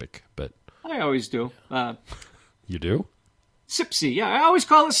as SIPC, but... I always do. You do? SIPC, yeah, I always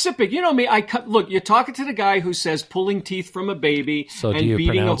call it SIPC. You know me, look, you're talking to the guy who says pulling teeth from a baby and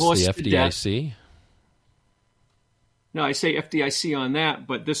beating a horse to death. So do you pronounce the FDIC? No, I say FDIC on that,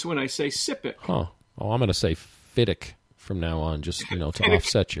 but this one I say SIPC. Huh. Oh, I'm going to say FDIC from now on, just, to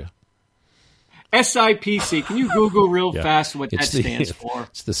offset you. SIPC. Can you Google real fast what that stands for?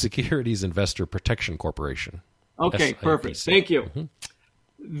 It's the Securities Investor Protection Corporation. Okay, SIPC. Perfect. Thank you. Mm-hmm.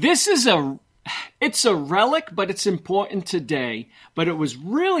 This is it's a relic, but it's important today. But it was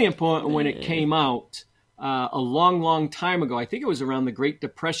really important when it came out a long, long time ago. I think it was around the Great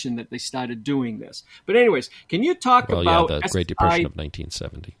Depression that they started doing this. But anyways, can you talk about the Great Depression of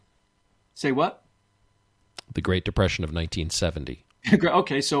 1970? Say what? The Great Depression of 1970.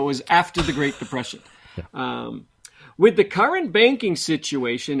 Okay, so it was after the Great Depression. With the current banking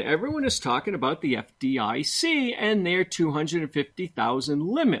situation, everyone is talking about the FDIC and their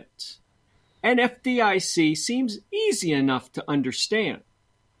 $250,000 limit. And FDIC seems easy enough to understand.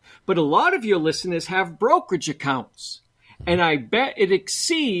 But a lot of your listeners have brokerage accounts, and I bet it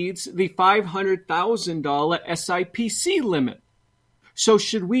exceeds the $500,000 SIPC limit. So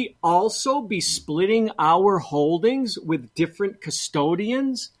should we also be splitting our holdings with different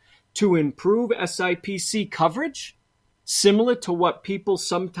custodians to improve SIPC coverage, similar to what people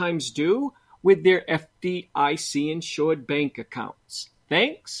sometimes do with their FDIC-insured bank accounts?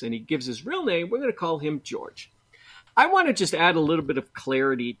 Thanks. And he gives his real name. We're going to call him George. I want to just add a little bit of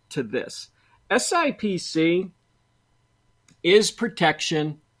clarity to this. SIPC is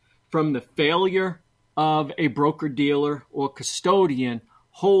protection from the failure of a broker-dealer or custodian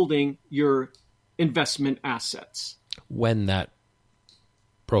holding your investment assets. When that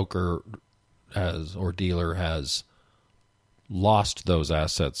broker or dealer has lost those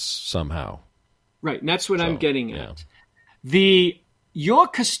assets somehow. Right, and that's what I'm getting at. Your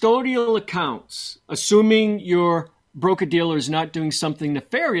custodial accounts, assuming your broker-dealer is not doing something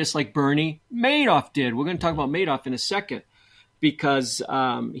nefarious like Bernie Madoff did. We're going to talk about Madoff in a second because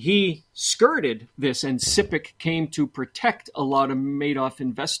he skirted this and SIPC came to protect a lot of Madoff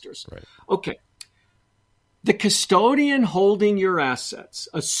investors. Right. Okay. The custodian holding your assets,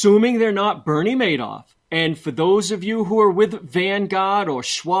 assuming they're not Bernie Madoff, and for those of you who are with Vanguard or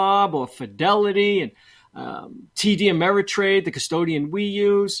Schwab or Fidelity and TD Ameritrade, the custodian we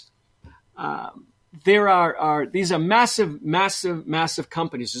use, these are massive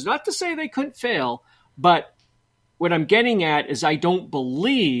companies. It's not to say they couldn't fail, but what I'm getting at is I don't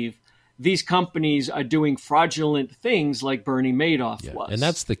believe these companies are doing fraudulent things like Bernie Madoff was. And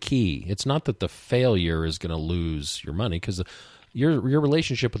that's the key. It's not that the failure is going to lose your money, because your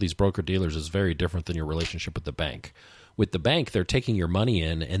relationship with these broker-dealers is very different than your relationship with the bank. With the bank, they're taking your money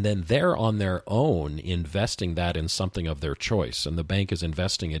in, and then they're on their own investing that in something of their choice. And the bank is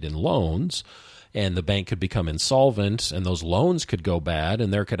investing it in loans, and the bank could become insolvent, and those loans could go bad,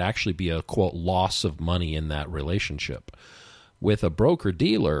 and there could actually be a, quote, loss of money in that relationship. With a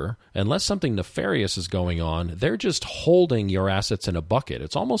broker-dealer, unless something nefarious is going on, they're just holding your assets in a bucket.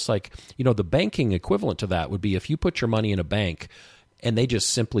 It's almost like, the banking equivalent to that would be if you put your money in a bank and they just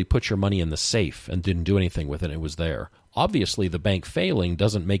simply put your money in the safe and didn't do anything with it, it was there. Obviously, the bank failing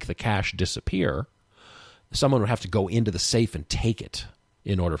doesn't make the cash disappear. Someone would have to go into the safe and take it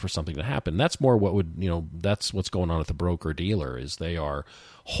in order for something to happen. That's more what would, that's what's going on at the broker-dealer, is they are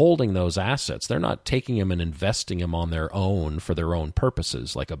holding those assets. They're not taking them and investing them on their own for their own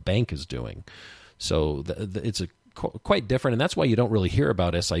purposes like a bank is doing. So it's quite different, and that's why you don't really hear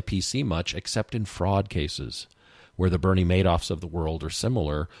about SIPC much except in fraud cases, where the Bernie Madoffs of the world or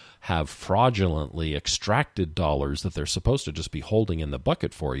similar have fraudulently extracted dollars that they're supposed to just be holding in the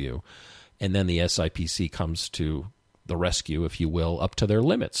bucket for you. And then the SIPC comes to the rescue, if you will, up to their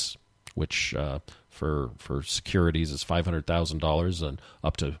limits, which for securities is $500,000, and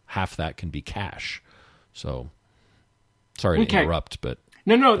up to half that can be cash. So, sorry to interrupt, but...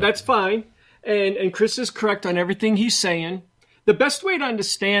 No, that's fine. And Chris is correct on everything he's saying. The best way to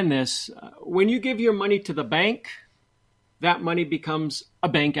understand this, when you give your money to the bank, that money becomes a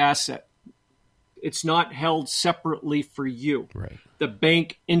bank asset. It's not held separately for you. Right. The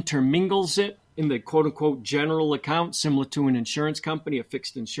bank intermingles it in the quote-unquote general account, similar to an insurance company, a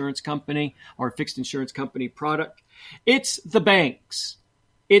fixed insurance company, or a fixed insurance company product. It's the bank's.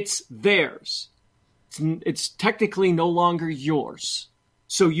 It's theirs. It's technically no longer yours.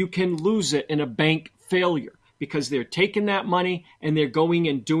 So you can lose it in a bank failure because they're taking that money and they're going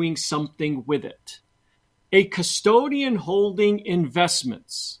and doing something with it. A custodian holding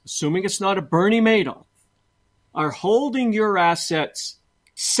investments, assuming it's not a Bernie Madoff, are holding your assets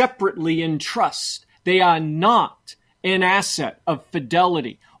separately in trust. They are not an asset of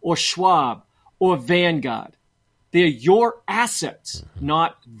Fidelity or Schwab or Vanguard. They're your assets,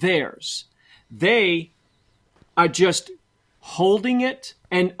 not theirs. They are just holding it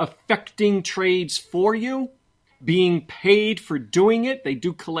and affecting trades for you, being paid for doing it. They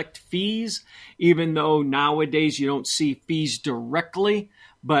do collect fees, even though nowadays you don't see fees directly.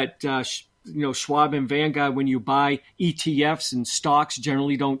 But Schwab and Vanguard, when you buy ETFs and stocks,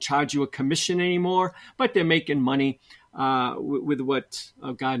 generally don't charge you a commission anymore, but they're making money with what,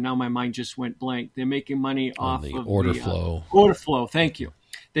 oh God, now my mind just went blank. They're making money off the of order the flow. Order flow, thank you.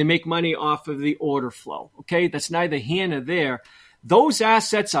 They make money off of the order flow. Okay, that's neither here nor there. Those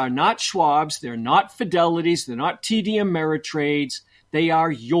assets are not Schwab's. They're not Fidelity's. They're not TD Ameritrade's. They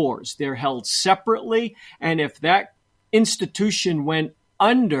are yours. They're held separately. And if that institution went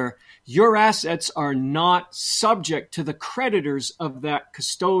under, your assets are not subject to the creditors of that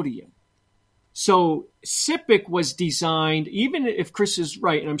custodian. So SIPC was designed, even if Chris is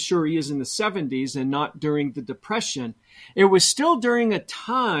right, and I'm sure he is in the 70s and not during the Depression, it was still during a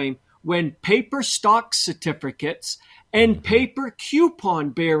time when paper stock certificates and paper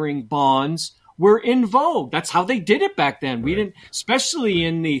coupon-bearing bonds were in vogue. That's how they did it back then. We didn't, especially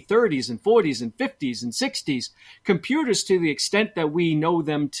in the 30s and 40s and 50s and 60s, computers, to the extent that we know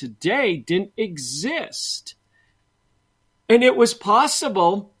them today, didn't exist. And it was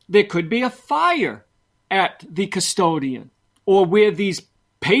possible there could be a fire at the custodian or where these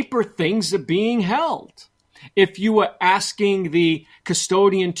paper things are being held. If you were asking the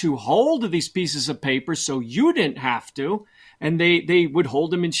custodian to hold these pieces of paper so you didn't have to, and they would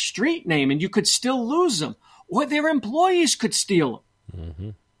hold them in street name and you could still lose them, or their employees could steal them. Mm-hmm.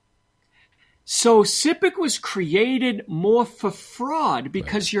 So SIPC was created more for fraud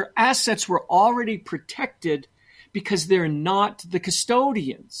because your assets were already protected because they're not the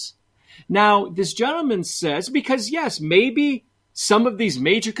custodians. Now, this gentleman says, because yes, maybe some of these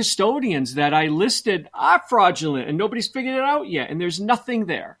major custodians that I listed are fraudulent and nobody's figured it out yet, and there's nothing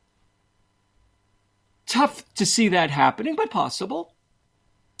there. Tough to see that happening, but possible.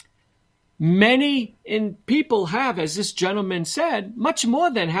 Many people have, as this gentleman said, much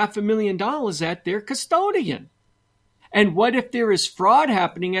more than $500,000 at their custodian. And what if there is fraud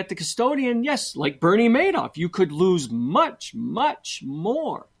happening at the custodian? Yes, like Bernie Madoff, you could lose much, much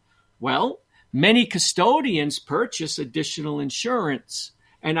more. Well, many custodians purchase additional insurance,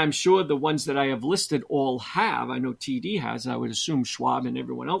 and I'm sure the ones that I have listed all have. I know TD has, I would assume Schwab and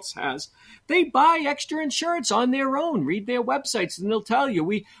everyone else has. They buy extra insurance on their own. Read their websites, and they'll tell you,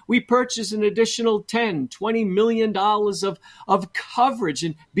 we purchase an additional $10, $20 million of coverage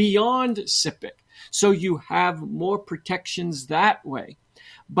and beyond SIPC. So you have more protections that way.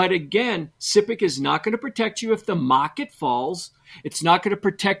 But again, SIPC is not going to protect you if the market falls. It's not going to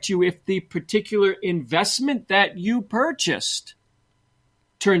protect you if the particular investment that you purchased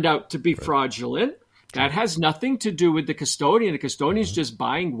turned out to be fraudulent. That has nothing to do with the custodian. The custodian is just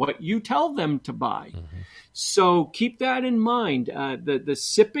buying what you tell them to buy. So keep that in mind. The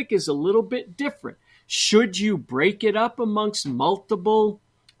SIPC is a little bit different. Should you break it up amongst multiple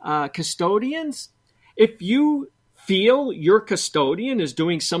custodians? If you feel your custodian is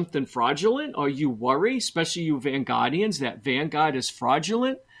doing something fraudulent, or you worry, especially you Vanguardians, that Vanguard is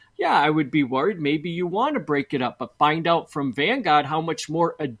fraudulent, yeah, I would be worried. Maybe you want to break it up, but find out from Vanguard how much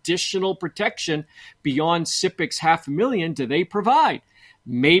more additional protection beyond SIPC's $500,000 do they provide.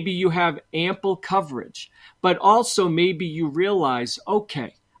 Maybe you have ample coverage, but also maybe you realize,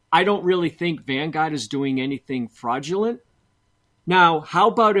 okay, I don't really think Vanguard is doing anything fraudulent. Now, how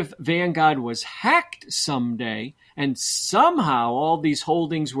about if Vanguard was hacked someday and somehow all these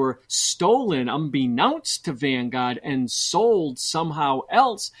holdings were stolen unbeknownst to Vanguard and sold somehow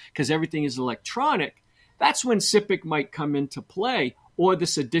else because everything is electronic? That's when SIPC might come into play, or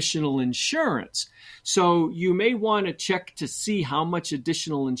this additional insurance. So you may want to check to see how much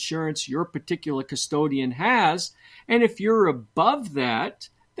additional insurance your particular custodian has. And if you're above that,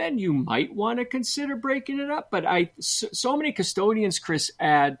 then you might want to consider breaking it up. But so many custodians, Chris,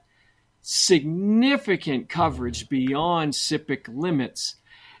 add significant coverage beyond SIPC limits.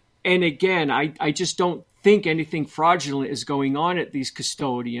 And again, I just don't think anything fraudulent is going on at these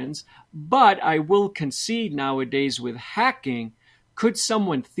custodians. But I will concede nowadays with hacking, could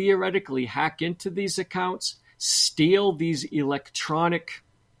someone theoretically hack into these accounts, steal these electronic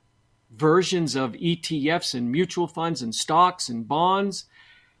versions of ETFs and mutual funds and stocks and bonds,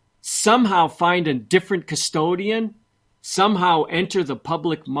 somehow find a different custodian, somehow enter the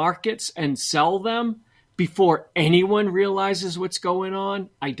public markets and sell them before anyone realizes what's going on?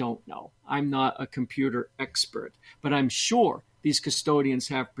 I don't know. I'm not a computer expert, but I'm sure these custodians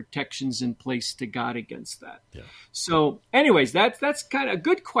have protections in place to guard against that. Yeah. So anyways, that's kind of a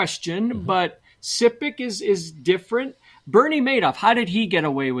good question, but SIPC is different. Bernie Madoff, how did he get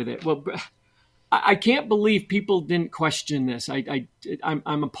away with it? Well, I can't believe people didn't question this.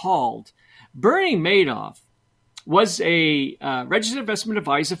 I'm appalled. Bernie Madoff was a registered investment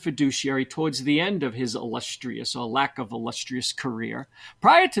advisor fiduciary towards the end of his illustrious or lack of illustrious career.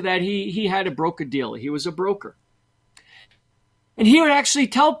 Prior to that, he had a broker-dealer. He was a broker. And he would actually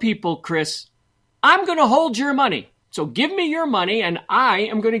tell people, Chris, I'm going to hold your money. So give me your money, and I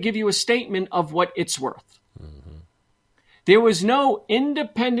am going to give you a statement of what it's worth. There was no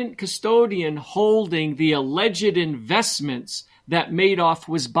independent custodian holding the alleged investments that Madoff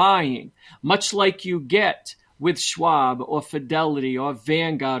was buying, much like you get with Schwab or Fidelity or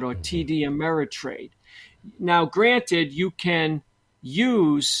Vanguard or TD Ameritrade. Now, granted, you can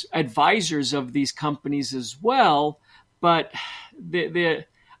use advisors of these companies as well, but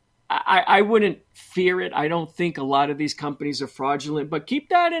I wouldn't fear it. I don't think a lot of these companies are fraudulent, but keep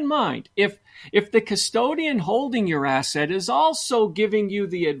that in mind. If the custodian holding your asset is also giving you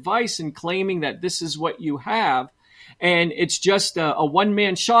the advice and claiming that this is what you have, and it's just a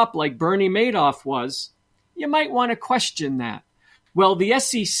one-man shop like Bernie Madoff was, you might want to question that. Well, the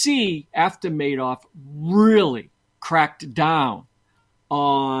SEC, after Madoff, really cracked down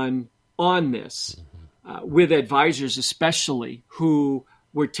on this, with advisors especially, who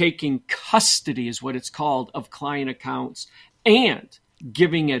were taking custody, is what it's called, of client accounts and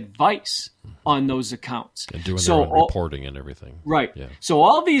giving advice on those accounts. And doing their own reporting and everything. Right. Yeah. So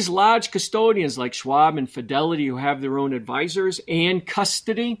all these large custodians like Schwab and Fidelity who have their own advisors and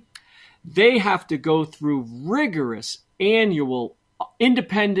custody, they have to go through rigorous annual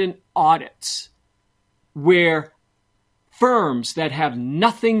independent audits where firms that have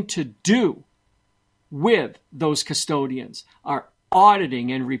nothing to do with those custodians are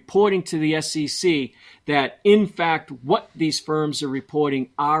auditing and reporting to the SEC that, in fact, what these firms are reporting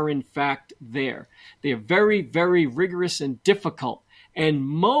are, in fact, there. They are very, very rigorous and difficult. And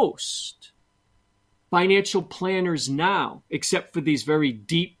most financial planners now, except for these very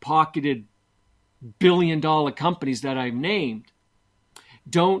deep-pocketed billion-dollar companies that I've named,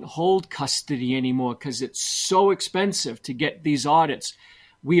 don't hold custody anymore because it's so expensive to get these audits.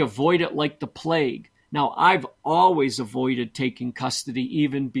 We avoid it like the plague. Now, I've always avoided taking custody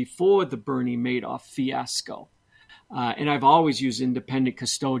even before the Bernie Madoff fiasco. And I've always used independent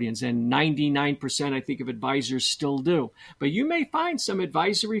custodians, and 99%, I think, of advisors still do. But you may find some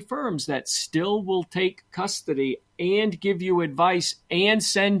advisory firms that still will take custody and give you advice and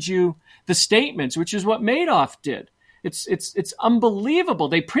send you the statements, which is what Madoff did. It's unbelievable.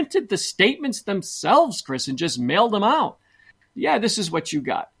 They printed the statements themselves, Chris, and just mailed them out. Yeah, this is what you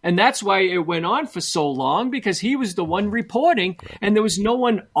got. And that's why it went on for so long, because he was the one reporting and there was no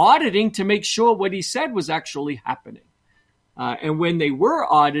one auditing to make sure what he said was actually happening. And when they were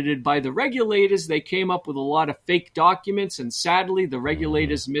audited by the regulators, they came up with a lot of fake documents. And sadly, the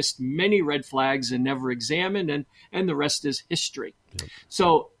regulators missed many red flags and never examined. And the rest is history. Yep.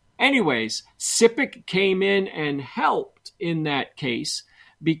 So anyways, SIPC came in and helped in that case,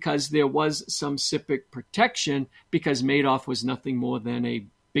 because there was some SIPC protection, because Madoff was nothing more than a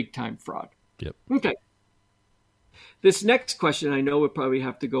big-time fraud. Yep. Okay. This next question, I know we'll probably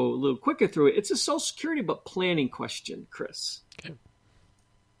have to go a little quicker through it. It's a Social Security but planning question, Chris. Okay.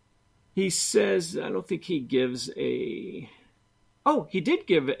 He says, I don't think he gives a... Oh, he did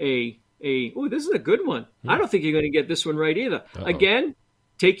give oh, this is a good one. I don't think you're going to get this one right either. Uh-oh. Again,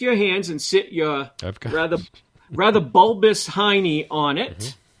 take your hands and sit your rather bulbous hiney on it.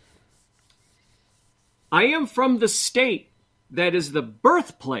 Mm-hmm. I am from the state that is the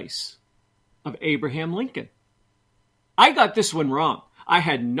birthplace of Abraham Lincoln. I got this one wrong. I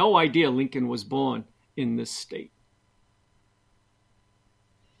had no idea Lincoln was born in this state.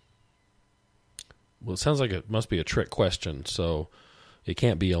 Well, it sounds like it must be a trick question, so it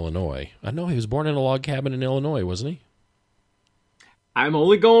can't be Illinois. I know he was born in a log cabin in Illinois, wasn't he? I'm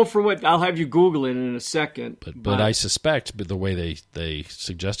only going for what I'll have you Google it in a second. But I suspect, the way they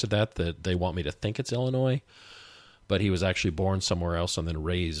suggested that they want me to think it's Illinois, but he was actually born somewhere else and then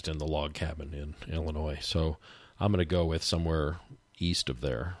raised in the log cabin in Illinois. So I'm going to go with somewhere east of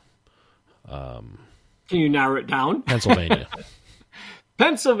there. Can you narrow it down? Pennsylvania.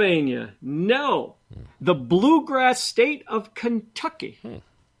 Pennsylvania. No. The bluegrass state of Kentucky.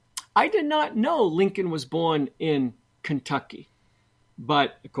 I did not know Lincoln was born in Kentucky.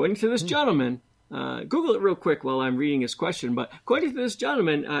 But according to this gentleman, Google it real quick while I'm reading his question, but according to this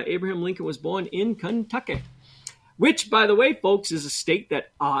gentleman, Abraham Lincoln was born in Kentucky, which, by the way, folks, is a state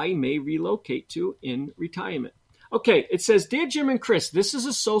that I may relocate to in retirement. Okay, it says, Dear Jim and Chris, this is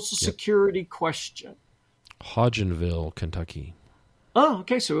a Social Security question. Hodgenville, Kentucky. Oh,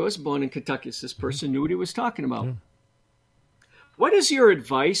 okay, so he was born in Kentucky. So this person knew what he was talking about. Yeah. What is your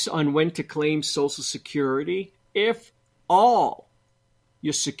advice on when to claim Social Security if all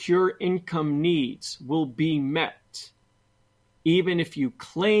your secure income needs will be met, even if you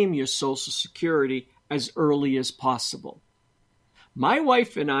claim your Social Security as early as possible? My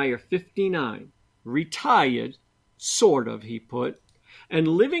wife and I are 59, retired, sort of, he put, and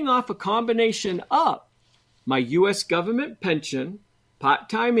living off a combination of my U.S. government pension,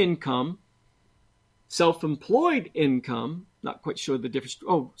 part-time income, Self-employed income, not quite sure the difference.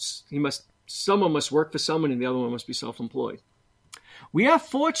 Oh, someone must work for someone and the other one must be self-employed. We are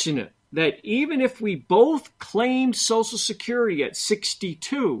fortunate that even if we both claimed Social Security at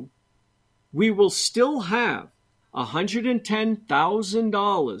 62, we will still have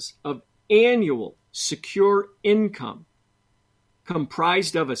 $110,000 of annual secure income,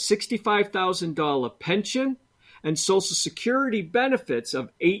 comprised of a $65,000 pension and Social Security benefits of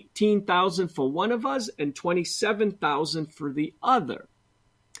 $18,000 for one of us and $27,000 for the other.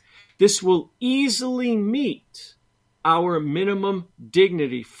 This will easily meet our minimum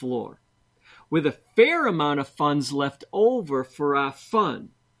dignity floor, with a fair amount of funds left over for our fun.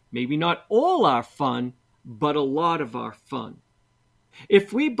 Maybe not all our fun, but a lot of our fun.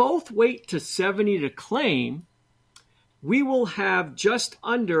 If we both wait to 70 to claim, we will have just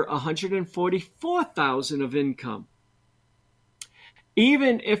under $144,000 of income.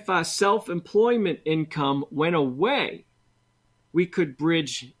 Even if our self-employment income went away, we could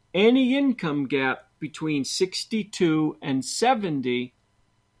bridge any income gap between 62 and 70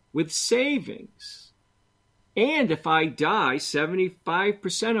 with savings. And if I die,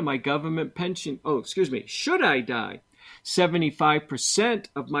 75% of my government pension, should I die, 75%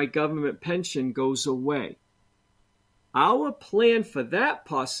 of my government pension goes away. Our plan for that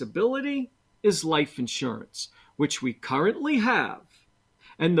possibility is life insurance, which we currently have,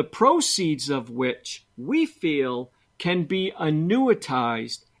 and the proceeds of which we feel can be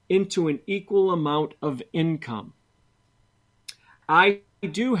annuitized into an equal amount of income. I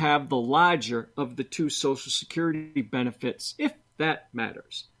do have the larger of the two Social Security benefits, if that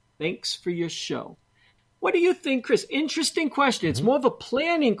matters. Thanks for your show. What do you think, Chris? Interesting question. It's more of a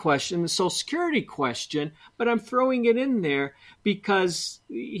planning question than a Social Security question, but I'm throwing it in there because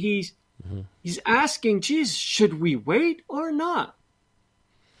he's asking, geez, should we wait or not?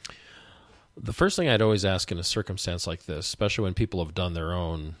 The first thing I'd always ask in a circumstance like this, especially when people have done their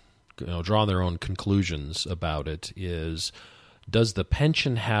own, drawn their own conclusions about it, is, does the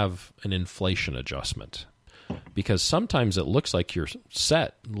pension have an inflation adjustment? Because sometimes it looks like you're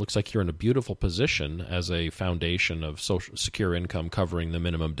set, it looks like you're in a beautiful position as a foundation of social secure income covering the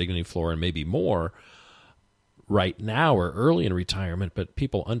minimum dignity floor and maybe more right now or early in retirement, but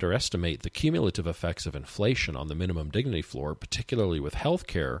people underestimate the cumulative effects of inflation on the minimum dignity floor, particularly with health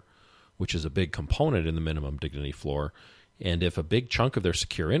care, which is a big component in the minimum dignity floor. And if a big chunk of their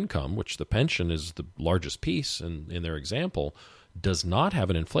secure income, which the pension is the largest piece in their example, does not have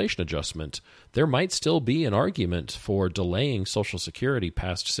an inflation adjustment, there might still be an argument for delaying Social Security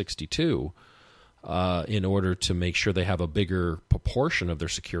past 62 in order to make sure they have a bigger proportion of their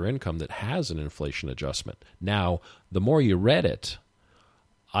secure income that has an inflation adjustment. Now, the more you read it,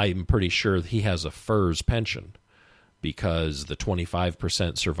 I'm pretty sure he has a FERS pension because the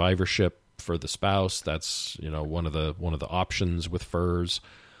 25% survivorship for the spouse, that's one of the options with FERS.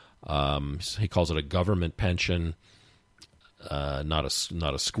 He calls it a government pension. Not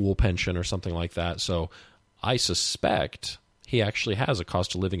a school pension or something like that. So I suspect he actually has a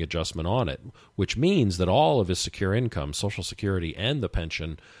cost of living adjustment on it, which means that all of his secure income, Social Security and the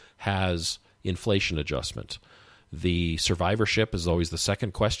pension, has inflation adjustment. The survivorship is always the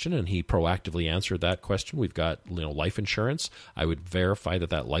second question, and he proactively answered that question. We've got life insurance. I would verify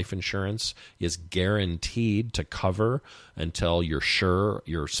that life insurance is guaranteed to cover until you're sure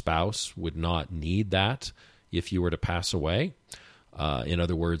your spouse would not need that if you were to pass away. In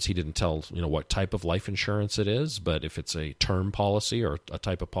other words, he didn't tell what type of life insurance it is, but if it's a term policy or a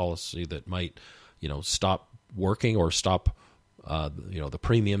type of policy that might stop working or stop the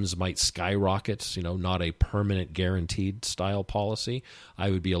premiums might skyrocket, not a permanent guaranteed style policy, I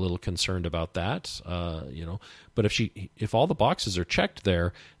would be a little concerned about that. But if all the boxes are checked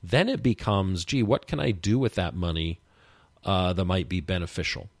there, then it becomes, gee, what can I do with that money that might be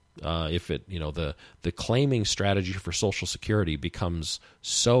beneficial? If it, the claiming strategy for Social Security becomes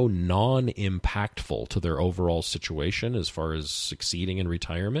so non-impactful to their overall situation as far as succeeding in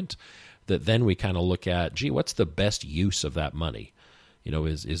retirement, that then we kind of look at, gee, what's the best use of that money?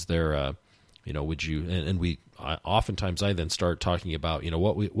 Is there a, would you, and we, oftentimes I then start talking about,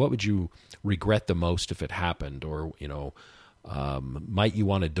 what would you regret the most if it happened? Or, might you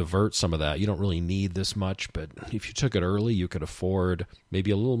want to divert some of that? You don't really need this much, but if you took it early, you could afford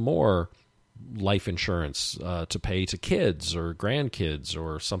maybe a little more life insurance to pay to kids or grandkids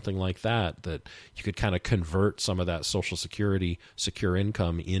or something like that, that you could kind of convert some of that Social Security secure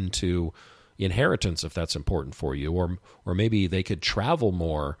income into inheritance if that's important for you, or maybe they could travel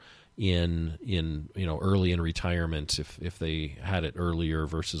more in early in retirement if they had it earlier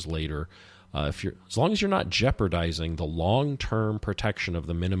versus later. As long as you're not jeopardizing the long-term protection of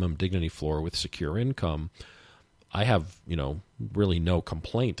the minimum dignity floor with secure income, I have, really no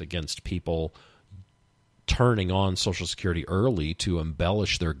complaint against people turning on Social Security early to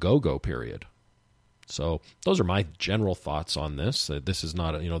embellish their go-go period. So those are my general thoughts on this. This is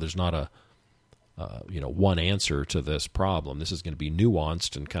not, there's not a, one answer to this problem. This is going to be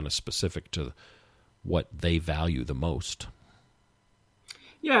nuanced and kind of specific to what they value the most.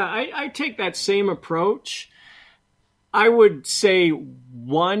 Yeah, I take that same approach. I would say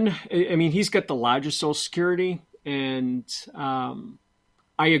he's got the largest Social Security, and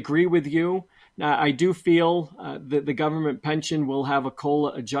I agree with you. Now, I do feel that the government pension will have a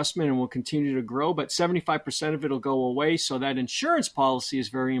COLA adjustment and will continue to grow, but 75% of it will go away. So that insurance policy is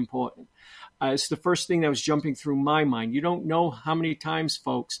very important. It's the first thing that was jumping through my mind. You don't know how many times,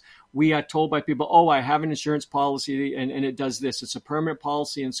 folks, we are told by people, oh, I have an insurance policy and it does this. It's a permanent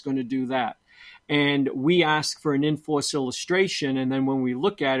policy and it's going to do that. And we ask for an in-force illustration. And then when we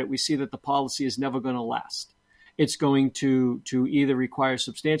look at it, we see that the policy is never going to last. It's going to either require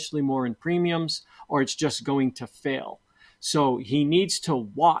substantially more in premiums or it's just going to fail. So he needs to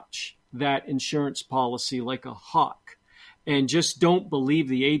watch that insurance policy like a hawk. And just don't believe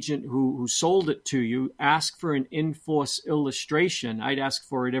the agent who sold it to you. Ask for an in-force illustration. I'd ask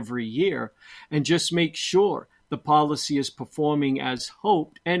for it every year. And just make sure the policy is performing as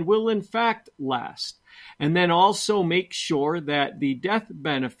hoped and will in fact last. And then also make sure that the death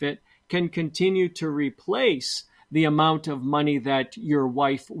benefit can continue to replace the amount of money that your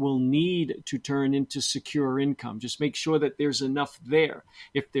wife will need to turn into secure income. Just make sure that there's enough there.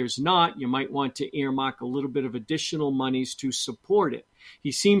 If there's not, you might want to earmark a little bit of additional monies to support it.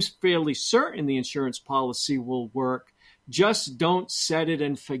 He seems fairly certain the insurance policy will work. Just don't set it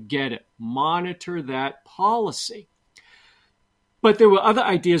and forget it. Monitor that policy. But there were other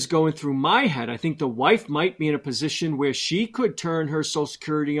ideas going through my head. I think the wife might be in a position where she could turn her Social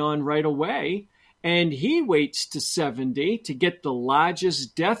Security on right away, and he waits to 70 to get the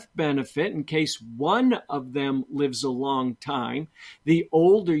largest death benefit in case one of them lives a long time. The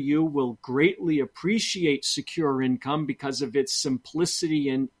older you will greatly appreciate secure income because of its simplicity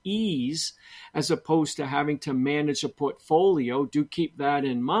and ease, as opposed to having to manage a portfolio. Do keep that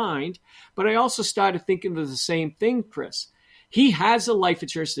in mind. But I also started thinking of the same thing, Chris. He has a life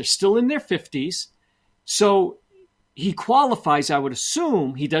insurance. They're still in their 50s. So he qualifies, I would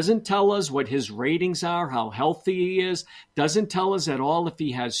assume. He doesn't tell us what his ratings are, how healthy he is, doesn't tell us at all if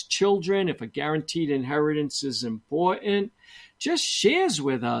he has children, if a guaranteed inheritance is important. Just shares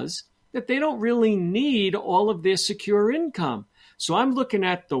with us that they don't really need all of their secure income. So I'm looking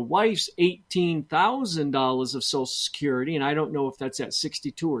at the wife's $18,000 of Social Security, and I don't know if that's at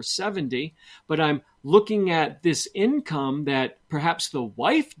 62 or 70, but I'm looking at this income that perhaps the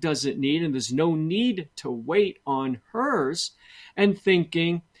wife doesn't need, and there's no need to wait on hers, and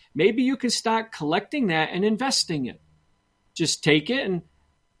thinking maybe you can start collecting that and investing it. Just take it and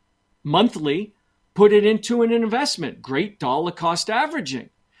monthly put it into an investment. Great dollar cost averaging.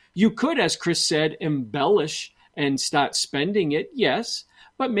 You could, as Chris said, embellish and start spending it, yes,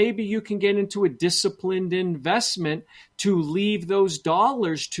 but maybe you can get into a disciplined investment to leave those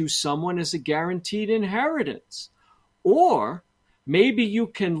dollars to someone as a guaranteed inheritance. Or maybe you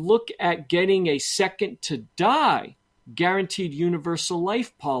can look at getting a second to die guaranteed universal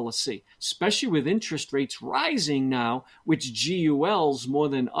life policy, especially with interest rates rising now, which GULs more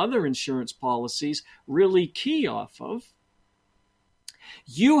than other insurance policies really key off of.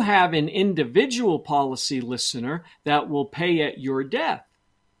 You have an individual policy, listener, that will pay at your death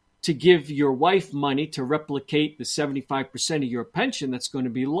to give your wife money to replicate the 75% of your pension that's going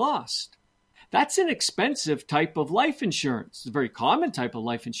to be lost. That's an expensive type of life insurance. It's a very common type of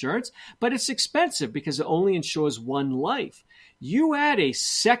life insurance, but it's expensive because it only insures one life. You add a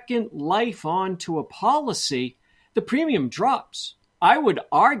second life onto a policy, the premium drops. I would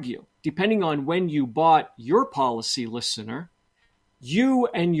argue, depending on when you bought your policy, listener, you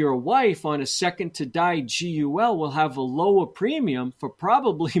and your wife on a second to die GUL will have a lower premium for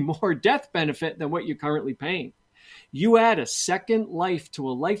probably more death benefit than what you're currently paying. You add a second life to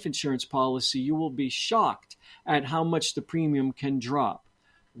a life insurance policy, you will be shocked at how much the premium can drop.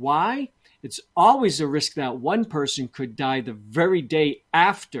 Why? It's always a risk that one person could die the very day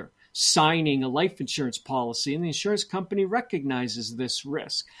after signing a life insurance policy, and the insurance company recognizes this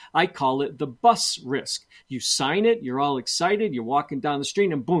risk. I call it the bus risk. You sign it, you're all excited, you're walking down the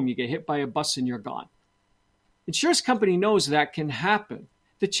street, and boom, you get hit by a bus and you're gone. Insurance company knows that can happen.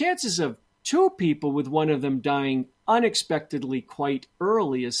 The chances of two people with one of them dying unexpectedly quite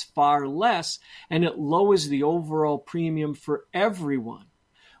early is far less, and it lowers the overall premium for everyone.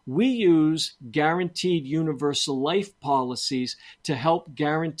 we use guaranteed universal life policies to help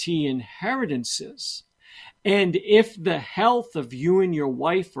guarantee inheritances. And if the health of you and your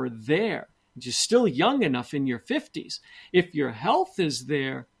wife are there, you're still young enough in your 50s, if your health is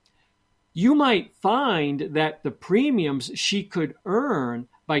there, you might find that the premiums she could earn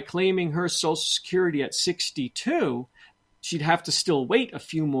by claiming her Social Security at 62, she'd have to still wait a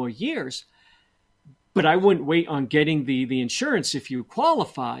few more years. But I wouldn't wait on getting the insurance if you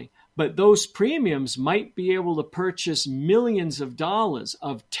qualify. But those premiums might be able to purchase millions of dollars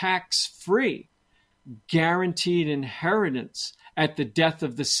of tax-free guaranteed inheritance at the death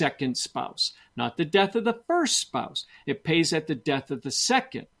of the second spouse, not the death of the first spouse. It pays at the death of the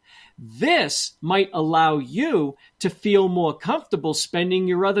second. This might allow you to feel more comfortable spending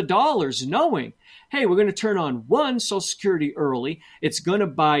your other dollars, knowing, hey, we're going to turn on one Social Security early. It's going to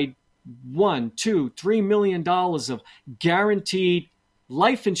buy $1, $2, $3 million of guaranteed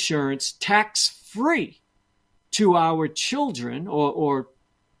life insurance tax-free to our children or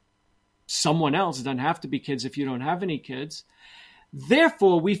someone else. It doesn't have to be kids if you don't have any kids.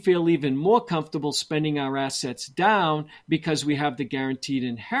 Therefore, we feel even more comfortable spending our assets down because we have the guaranteed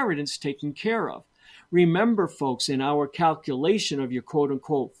inheritance taken care of. Remember, folks, in our calculation of your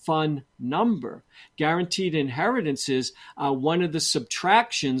quote-unquote fun number, guaranteed inheritances are one of the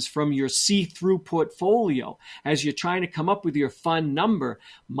subtractions from your see-through portfolio. As you're trying to come up with your fun number,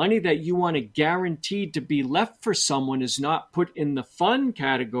 money that you want to guaranteed to be left for someone is not put in the fun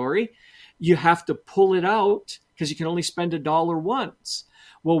category. You have to pull it out because you can only spend $1 once.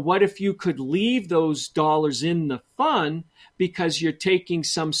 Well, what if you could leave those dollars in the fund because you're taking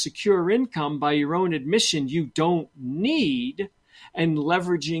some secure income by your own admission you don't need and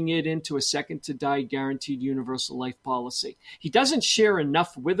leveraging it into a second to die guaranteed universal life policy? He doesn't share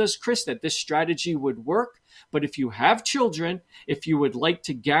enough with us, Chris, that this strategy would work. But if you have children, if you would like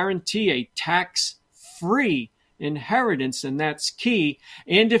to guarantee a tax-free inheritance, and that's key.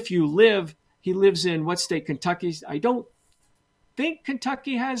 And if you live, he lives in what state? Kentucky. I don't think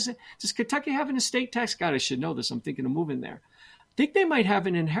Kentucky has. Does Kentucky have an estate tax? God, I should know this. I'm thinking of moving there. I think they might have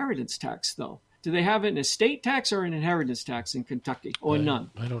an inheritance tax, though. Do they have an estate tax or an inheritance tax in Kentucky, or none?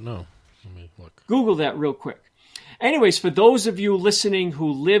 I don't know. Let me look. Google that real quick. Anyways, for those of you listening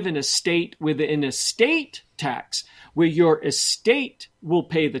who live in a state with an estate tax, where your estate will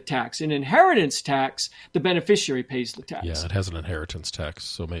pay the tax, an inheritance tax, the beneficiary pays the tax. Yeah, it has an inheritance tax,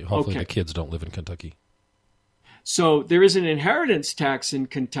 so hopefully the kids don't live in Kentucky. So there is an inheritance tax in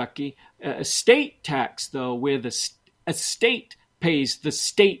Kentucky, estate tax, though, where the estate pays the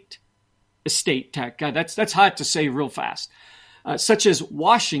state estate tax. God, that's hard to say real fast. Such as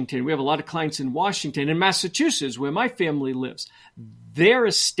Washington. We have a lot of clients in Washington and Massachusetts, where my family lives. Their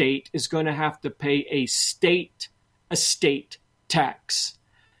estate is going to have to pay a state estate tax.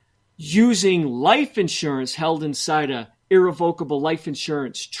 Using life insurance held inside a irrevocable life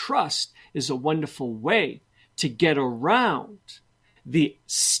insurance trust is a wonderful way to get around the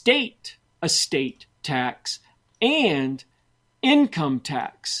state estate tax and income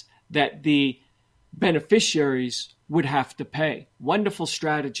tax that the beneficiaries would have to pay. Wonderful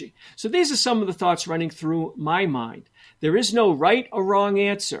strategy. So these are some of the thoughts running through my mind. There is no right or wrong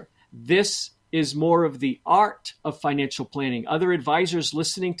answer. This is more of the art of financial planning. Other advisors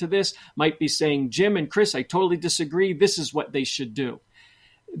listening to this might be saying, Jim and Chris, I totally disagree. This is what they should do.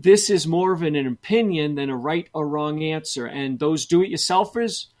 This is more of an opinion than a right or wrong answer. And those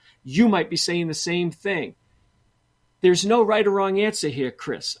do-it-yourselfers, you might be saying the same thing. There's no right or wrong answer here,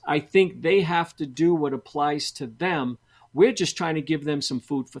 Chris. I think they have to do what applies to them. We're just trying to give them some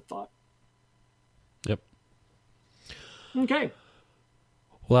food for thought. Yep. Okay.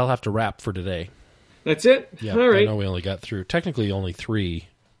 Well, I'll have to wrap for today. That's it? Yeah, all right. I know we only got through, technically only 3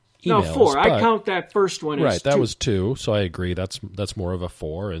 emails. No, 4. I count that first one as right, that 2. was 2, so I agree. That's more of a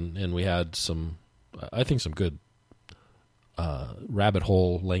 4, and we had some, I think, some good rabbit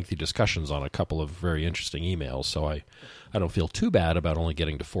hole lengthy discussions on a couple of very interesting emails, so I don't feel too bad about only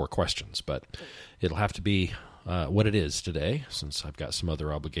getting to 4 questions, but it'll have to be what it is today, since I've got some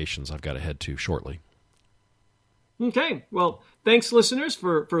other obligations I've got to head to shortly. Okay. Well, thanks, listeners,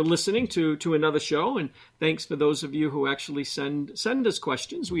 for listening to another show, and thanks for those of you who actually send us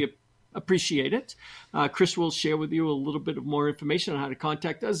questions. We appreciate it. Chris will share with you a little bit of more information on how to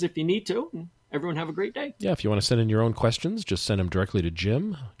contact us if you need to. And everyone have a great day. Yeah, if you want to send in your own questions, just send them directly to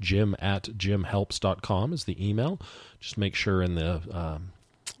Jim. Jim@jimhelps.com is the email. Just make sure in the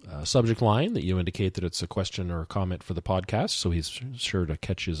subject line that you indicate that it's a question or a comment for the podcast, so he's sure to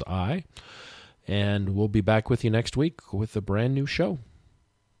catch his eye. And we'll be back with you next week with a brand new show.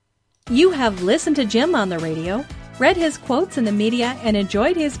 You have listened to Jim on the radio. read his quotes in the media, and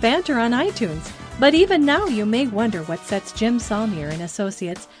enjoyed his banter on iTunes. But even now, you may wonder what sets Jim Saulnier and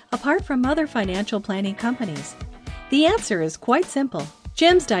Associates apart from other financial planning companies. The answer is quite simple.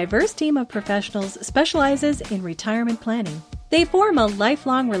 Jim's diverse team of professionals specializes in retirement planning. They form a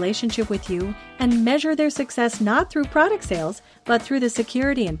lifelong relationship with you and measure their success not through product sales, but through the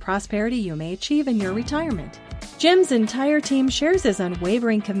security and prosperity you may achieve in your retirement. Jim's entire team shares his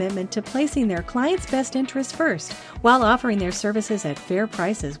unwavering commitment to placing their clients' best interests first, while offering their services at fair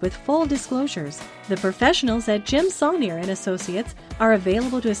prices with full disclosures. The professionals at Jim Saulnier and Associates are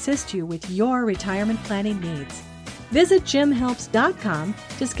available to assist you with your retirement planning needs. Visit jimhelps.com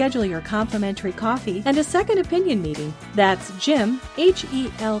to schedule your complimentary coffee and a second opinion meeting. That's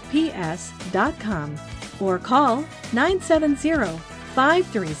jimhelps.com. Or call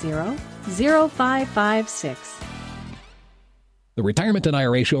 970-530-0556. The Retirement and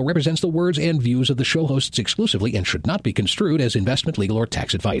IRA Show represents the words and views of the show hosts exclusively and should not be construed as investment, legal, or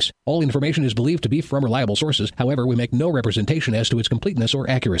tax advice. All information is believed to be from reliable sources. However, we make no representation as to its completeness or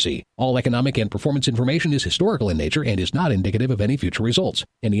accuracy. All economic and performance information is historical in nature and is not indicative of any future results.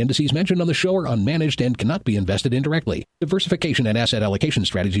 Any indices mentioned on the show are unmanaged and cannot be invested indirectly. Diversification and asset allocation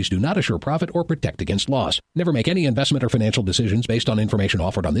strategies do not assure profit or protect against loss. Never make any investment or financial decisions based on information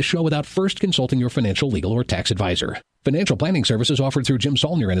offered on this show without first consulting your financial, legal, or tax advisor. Financial planning services offered through Jim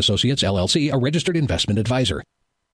Saulnier and Associates, LLC, a registered investment advisor.